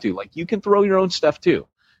don't have to. Like, you can throw your own stuff too,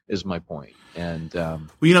 is my point. And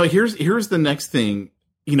here's the next thing.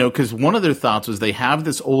 because one of their thoughts was they have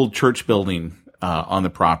this old church building on the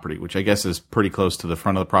property, which I guess is pretty close to the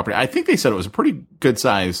front of the property. I think they said it was a pretty good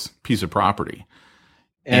size piece of property.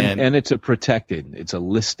 And it's it's a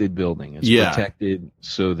listed building. It's protected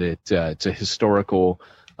so that it's a historical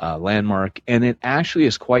landmark, and it actually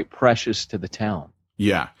is quite precious to the town.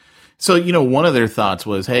 Yeah. So, one of their thoughts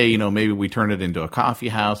was, hey, maybe we turn it into a coffee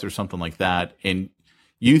house or something like that. And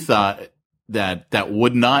you thought that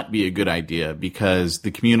would not be a good idea because the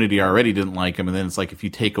community already didn't like them. And then it's like, if you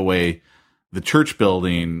take away the church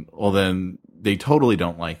building, well, then they totally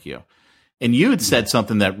don't like you. And you had said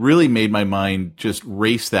something that really made my mind just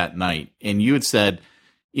race that night. And you had said,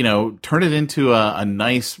 turn it into a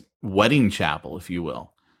nice wedding chapel, if you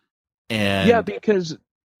will. And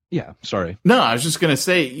sorry. No, I was just going to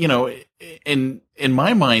say, in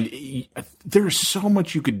my mind, there's so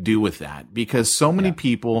much you could do with that because so many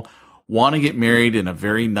people want to get married in a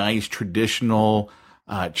very nice traditional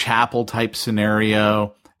chapel type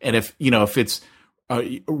scenario. And if it's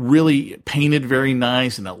really painted very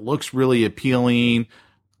nice and it looks really appealing,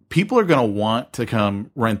 people are going to want to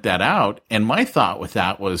come rent that out. And my thought with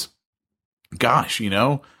that was, gosh,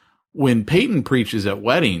 when Peyton preaches at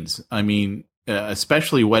weddings, I mean,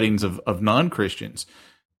 especially weddings of non-Christians,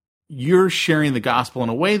 you're sharing the gospel in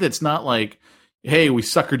a way that's not like, hey, we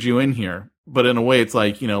suckered you in here, but in a way it's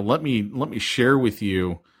like, let me share with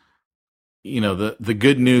you, the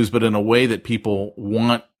good news, but in a way that people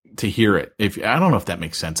want to hear it. I don't know if that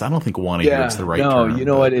makes sense. I don't think want to hear it's the right term.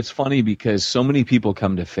 No, what? It's funny because so many people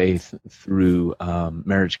come to faith through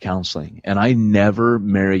marriage counseling, and I never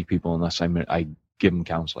marry people unless I give them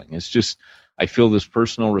counseling. It's just, I feel this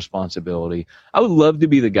personal responsibility. I would love to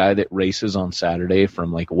be the guy that races on Saturday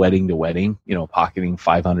from like wedding to wedding, pocketing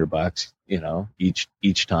 $500,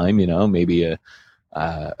 each time, maybe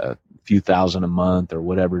a few thousand a month or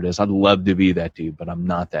whatever it is. I'd love to be that dude, but I'm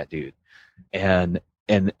not that dude. And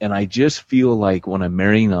I just feel like when I'm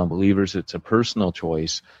marrying non-believers, it's a personal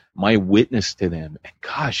choice. My witness to them, and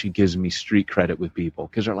gosh, it gives me street credit with people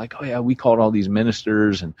because they're like, oh yeah, we called all these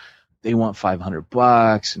ministers and they want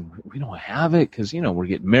 $500 and we don't have it because, we're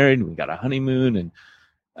getting married and we got a honeymoon. And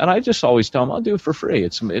I just always tell them, I'll do it for free.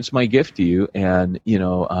 It's my gift to you. And,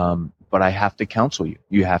 but I have to counsel you.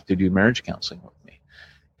 You have to do marriage counseling with me.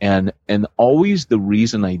 And always the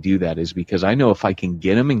reason I do that is because I know if I can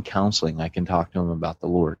get them in counseling, I can talk to them about the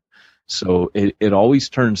Lord. So it always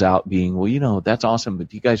turns out being, well, that's awesome,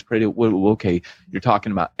 but you guys pray to, well, okay, you're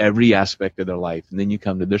talking about every aspect of their life, and then you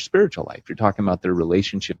come to their spiritual life. You're talking about their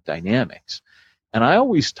relationship dynamics. And I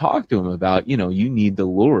always talk to them about, you need the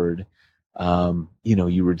Lord.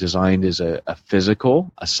 You were designed as a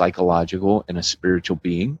physical, a psychological, and a spiritual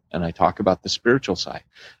being. And I talk about the spiritual side.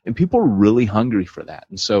 And people are really hungry for that.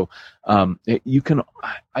 And so I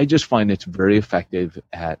just find it's very effective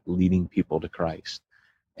at leading people to Christ.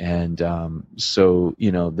 And so,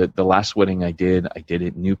 the last wedding I did it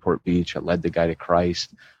in Newport Beach. I led the guy to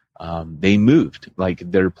Christ. They moved. Like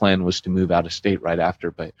their plan was to move out of state right after.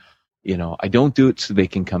 But, I don't do it so they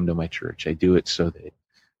can come to my church. I do it so that,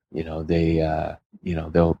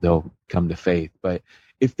 they'll come to faith. But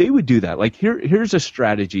if they would do that, like here's a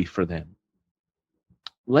strategy for them.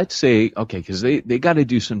 Let's say, okay, because they got to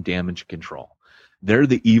do some damage control. They're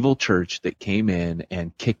the evil church that came in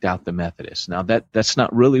and kicked out the Methodists. Now that's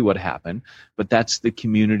not really what happened, but that's the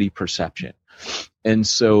community perception. And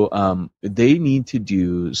so they need to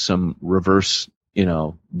do some reverse,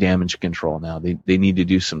 damage control now. They need to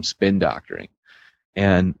do some spin doctoring.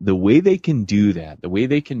 And the way they can do that, the way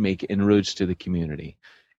they can make inroads to the community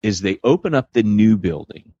is they open up the new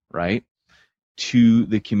building, right, to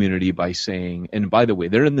the community by saying, and by the way,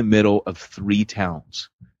 they're in the middle of 3 towns.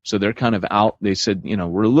 So they're kind of out. They said,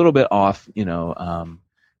 we're a little bit off, there's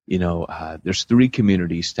 3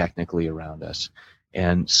 communities technically around us.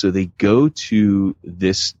 And so they go to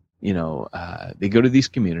this, they go to these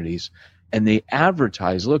communities and they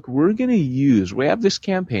advertise, look, we have this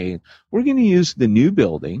campaign. We're going to use the new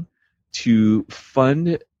building to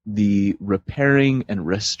fund the repairing and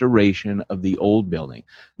restoration of the old building.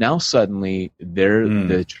 Now suddenly they're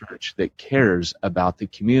the church that cares about the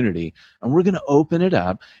community, and we're going to open it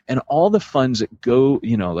up, and all the funds that go,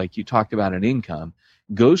 like you talked about an income,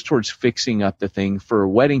 goes towards fixing up the thing for a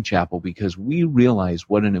wedding chapel because we realize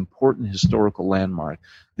what an important historical landmark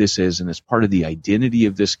this is, and it's part of the identity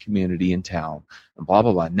of this community in town, and blah,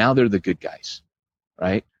 blah, blah. Now they're the good guys,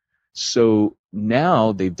 right? So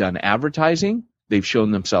now they've done advertising. They've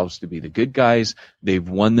shown themselves to be the good guys. They've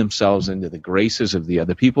won themselves into the graces of the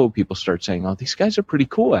other people. People start saying, oh, these guys are pretty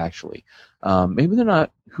cool, actually. Maybe they're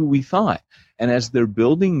not who we thought. And as they're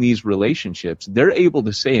building these relationships, they're able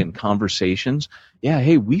to say in conversations, yeah,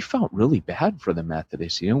 hey, we felt really bad for the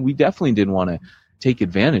Methodists. We definitely didn't want to take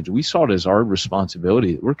advantage. We saw it as our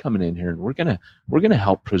responsibility that we're coming in here and we're gonna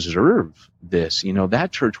help preserve this.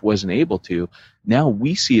 That church wasn't able to. Now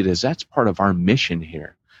we see it as that's part of our mission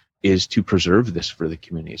here, is to preserve this for the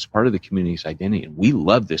community. It's part of the community's identity, and we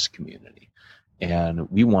love this community,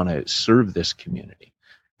 and we want to serve this community.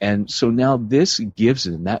 And so now this gives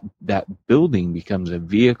them that building becomes a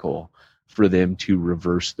vehicle for them to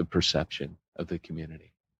reverse the perception of the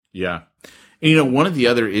community. Yeah. And, one of the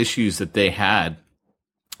other issues that they had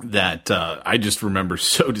that I just remember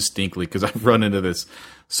so distinctly, because I've run into this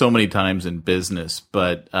so many times in business,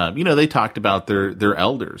 but, they talked about their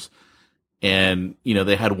elders. And,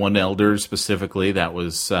 they had one elder specifically that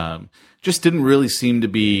was just didn't really seem to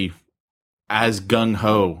be as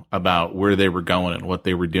gung-ho about where they were going and what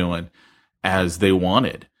they were doing as they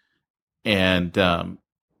wanted. And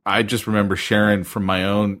I just remember sharing from my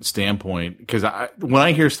own standpoint, because when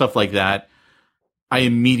I hear stuff like that, I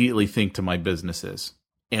immediately think to my businesses.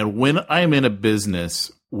 And when I'm in a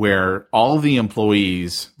business where all the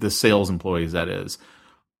employees, the sales employees that is,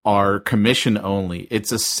 are commission only,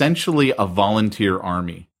 it's essentially a volunteer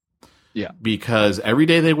army. Yeah. Because every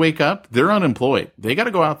day they wake up, they're unemployed. They got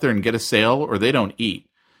to go out there and get a sale or they don't eat.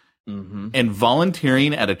 Mm-hmm. And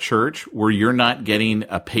volunteering at a church where you're not getting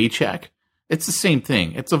a paycheck, it's the same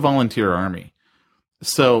thing. It's a volunteer army.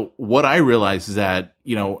 So what I realize is that,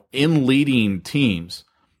 in leading teams,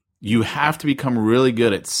 you have to become really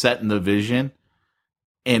good at setting the vision.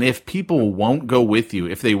 And if people won't go with you,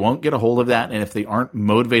 if they won't get a hold of that, and if they aren't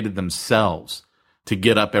motivated themselves to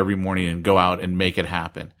get up every morning and go out and make it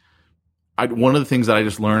happen, one of the things that I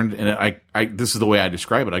just learned, and I this is the way I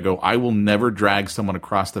describe it, I will never drag someone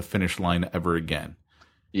across the finish line ever again.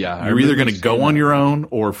 Yeah. You're either going to go on your own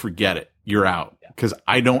or forget it. You're out. Because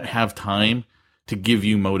I don't have time to give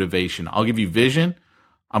you motivation. I'll give you vision.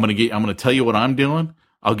 I'm going to tell you what I'm doing.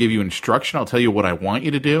 I'll give you instruction. I'll tell you what I want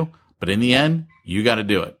you to do. But in the end, you got to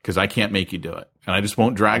do it, because I can't make you do it. And I just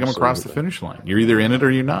won't drag them across the finish line. You're either in it or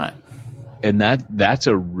you're not. And that's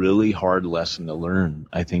a really hard lesson to learn,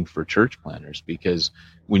 I think, for church planners, because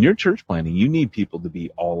when you're church planning, you need people to be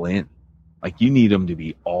all in. Like, you need them to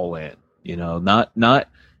be all in, not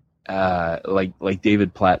like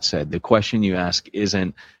David Platt said, the question you ask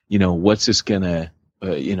isn't, what's this gonna,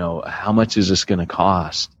 how much is this gonna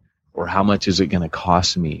cost, or how much is it gonna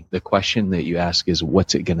cost me? The question that you ask is,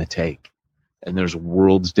 what's it gonna take? And there's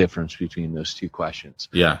worlds difference between those two questions.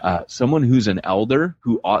 Yeah. Someone who's an elder,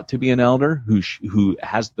 who ought to be an elder, who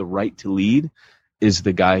has the right to lead, is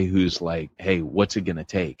the guy who's like, hey, what's it going to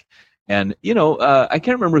take? And, I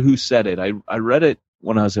can't remember who said it. I read it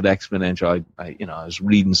when I was at Exponential. I was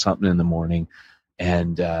reading something in the morning,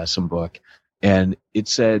 and some book, and it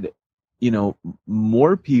said,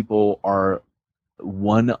 more people are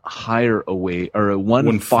one hire away, or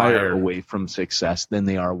one fire away from success than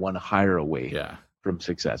they are one hire away from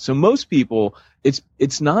success. So most people,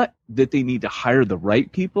 it's not that they need to hire the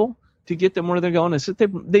right people to get them where they're going. It's that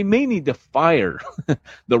they may need to fire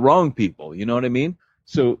the wrong people. You know what I mean?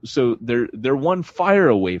 So they're one fire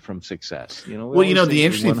away from success. Well, the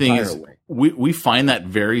interesting thing is we find that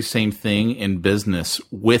very same thing in business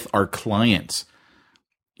with our clients.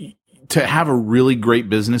 To have a really great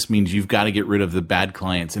business means you've got to get rid of the bad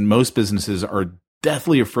clients. And most businesses are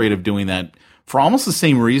deathly afraid of doing that for almost the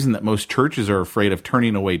same reason that most churches are afraid of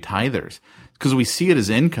turning away tithers, because we see it as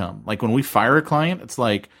income. Like, when we fire a client, it's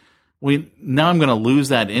like, now I'm going to lose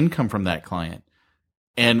that income from that client.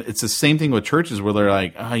 And it's the same thing with churches, where they're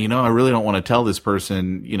like, I really don't want to tell this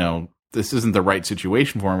person, this isn't the right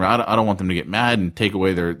situation for them. I don't want them to get mad and take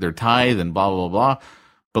away their tithe and blah, blah, blah.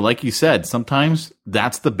 But like you said, sometimes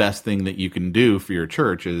that's the best thing that you can do for your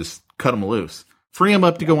church, is cut them loose. Free them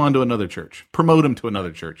up to go on to another church. Promote them to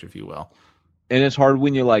another church, if you will. And it's hard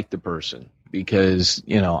when you like the person, because,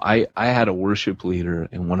 I had a worship leader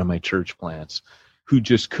in one of my church plants who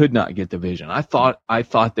just could not get the vision. I thought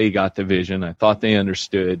they got the vision. I thought they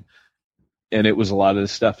understood. And it was a lot of the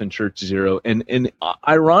stuff in Church Zero. And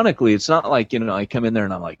ironically, it's not like, I come in there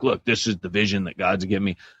and I'm like, look, this is the vision that God's given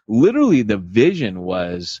me. Literally, the vision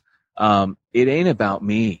was, it ain't about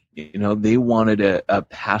me. They wanted a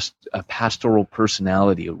pastoral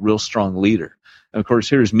personality, a real strong leader. And of course,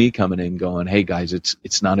 here's me coming in going, hey guys,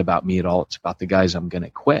 it's not about me at all. It's about the guys I'm going to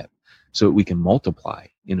equip so that we can multiply,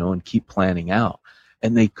 and keep planning out.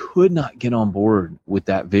 and they could not get on board with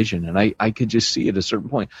that vision. And I could just see at a certain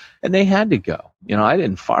point, and they had to go. I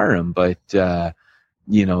didn't fire them, but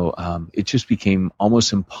it just became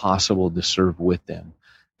almost impossible to serve with them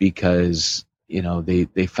because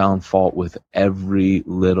they found fault with every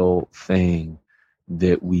little thing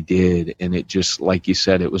that we did, and it just, like you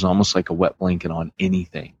said, it was almost like a wet blanket on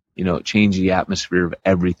anything. It changed the atmosphere of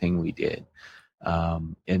everything we did.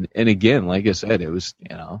 And again, like I said, it was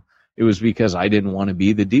because I didn't want to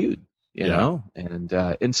be the dude, you know?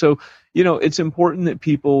 And so, it's important that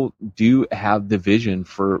people do have the vision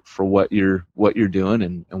for what you're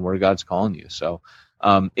doing and where God's calling you. So,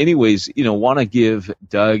 anyways, want to give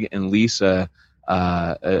Doug and Lisa,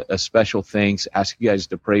 a special thanks, ask you guys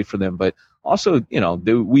to pray for them, but also,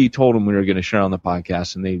 we told them we were going to share on the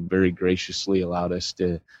podcast, and they very graciously allowed us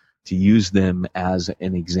to use them as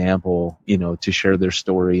an example, to share their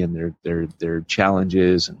story and their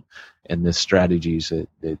challenges and the strategies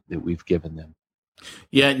that we've given them.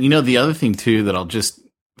 Yeah. The other thing too, that I'll just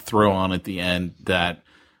throw on at the end that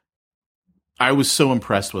I was so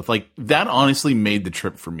impressed with, like, that honestly made the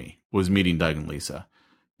trip for me, was meeting Doug and Lisa,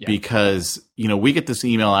 because, we get this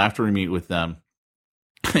email after we meet with them,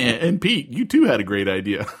 and Pete, you too had a great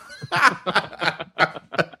idea.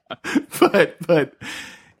 but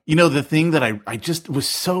the thing that I just was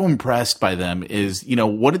so impressed by them is,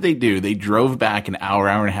 what did they do? They drove back an hour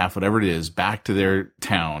and a half, whatever it is, back to their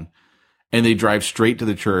town, and they drive straight to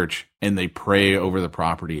the church and they pray over the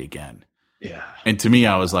property again. Yeah. And to me,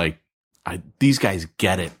 I was like, these guys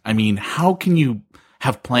get it. I mean, how can you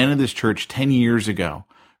have planted this church 10 years ago,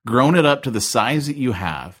 grown it up to the size that you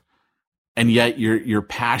have, and yet your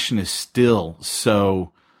passion is still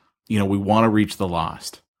so, we want to reach the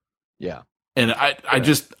lost. Yeah. And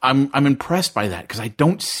I'm impressed by that, because I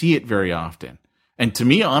don't see it very often. And to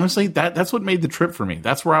me, honestly, that's what made the trip for me.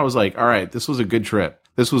 That's where I was like, all right, this was a good trip.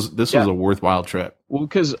 This was a worthwhile trip. Well,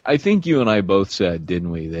 because I think you and I both said,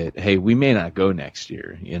 didn't we, that, hey, we may not go next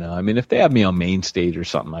year. I mean, if they have me on main stage or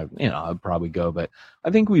something, I'd probably go. But I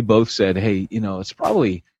think we both said, hey, it's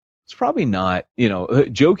probably not,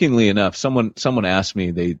 jokingly enough, someone asked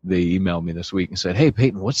me, they emailed me this week and said, hey,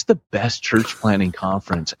 Peyton, what's the best church planning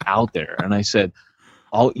conference out there? And I said,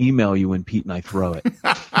 I'll email you when Pete and I throw it.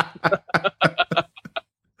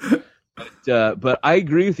 But I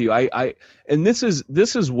agree with you. And this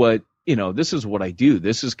is what, this is what I do.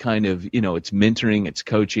 This is kind of, it's mentoring, it's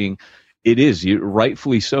coaching. It is,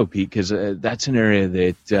 rightfully so, Pete, because that's an area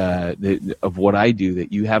that of what I do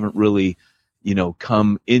that you haven't really,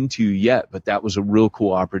 come into yet, but that was a real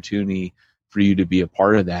cool opportunity for you to be a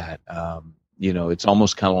part of that. It's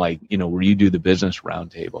almost kind of like, where you do the business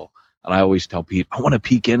roundtable. And I always tell Pete, I want to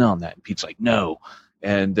peek in on that. And Pete's like, no.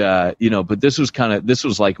 And, but this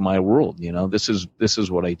was like my world, this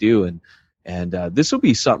is what I do. And this will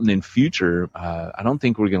be something in future. I don't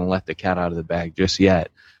think we're going to let the cat out of the bag just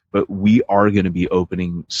yet, but we are going to be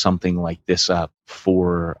opening something like this up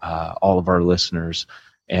for, all of our listeners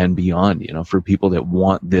and beyond, for people that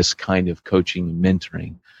want this kind of coaching and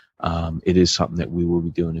mentoring. It is something that we will be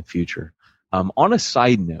doing in future. On a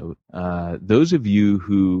side note, those of you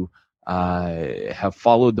who, have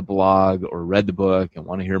followed the blog or read the book and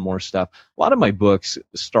want to hear more stuff. A lot of my books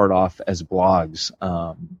start off as blogs,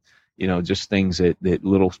 just things that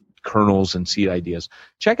little kernels and seed ideas.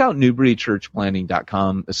 Check out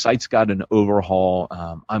NewburyChurchPlanning.com. The site's got an overhaul.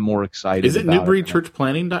 I'm more excited. Is it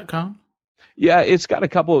NewburyChurchPlanning.com? Yeah, it's got a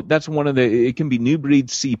couple. That's one of the, it can be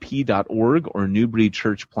NewburyCP.org or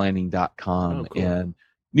NewburyChurchPlanning.com. Oh, cool. And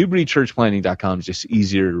NewburyChurchPlanning.com is just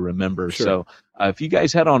easier to remember. Sure. So if you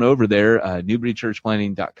guys head on over there,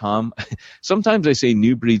 NewburyChurchPlanning.com. Sometimes I say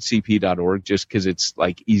NewburyCP.org just because it's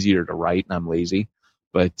like easier to write and I'm lazy.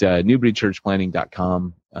 But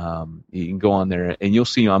NewburyChurchPlanning.com, you can go on there and you'll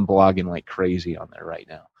see I'm blogging like crazy on there right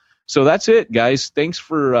now. So that's it, guys. Thanks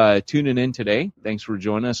for tuning in today. Thanks for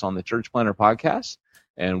joining us on the Church Planter Podcast.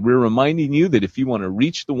 And we're reminding you that if you want to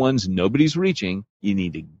reach the ones nobody's reaching, you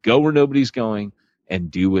need to go where nobody's going and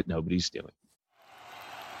do what nobody's doing.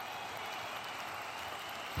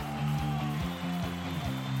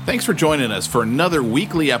 Thanks for joining us for another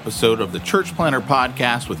weekly episode of the Church Planter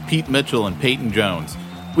Podcast with Pete Mitchell and Peyton Jones.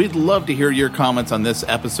 We'd love to hear your comments on this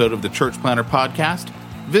episode of the Church Planter Podcast.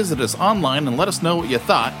 Visit us online and let us know what you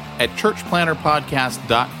thought at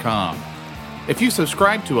churchplanterpodcast.com. If you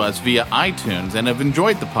subscribe to us via iTunes and have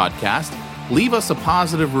enjoyed the podcast, leave us a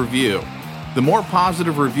positive review. The more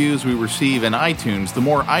positive reviews we receive in iTunes, the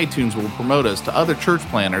more iTunes will promote us to other church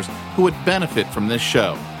planners who would benefit from this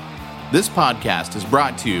show. This podcast is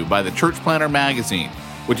brought to you by the Church Planter Magazine,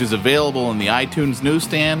 which is available in the iTunes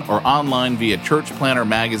newsstand or online via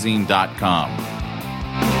churchplantermagazine.com.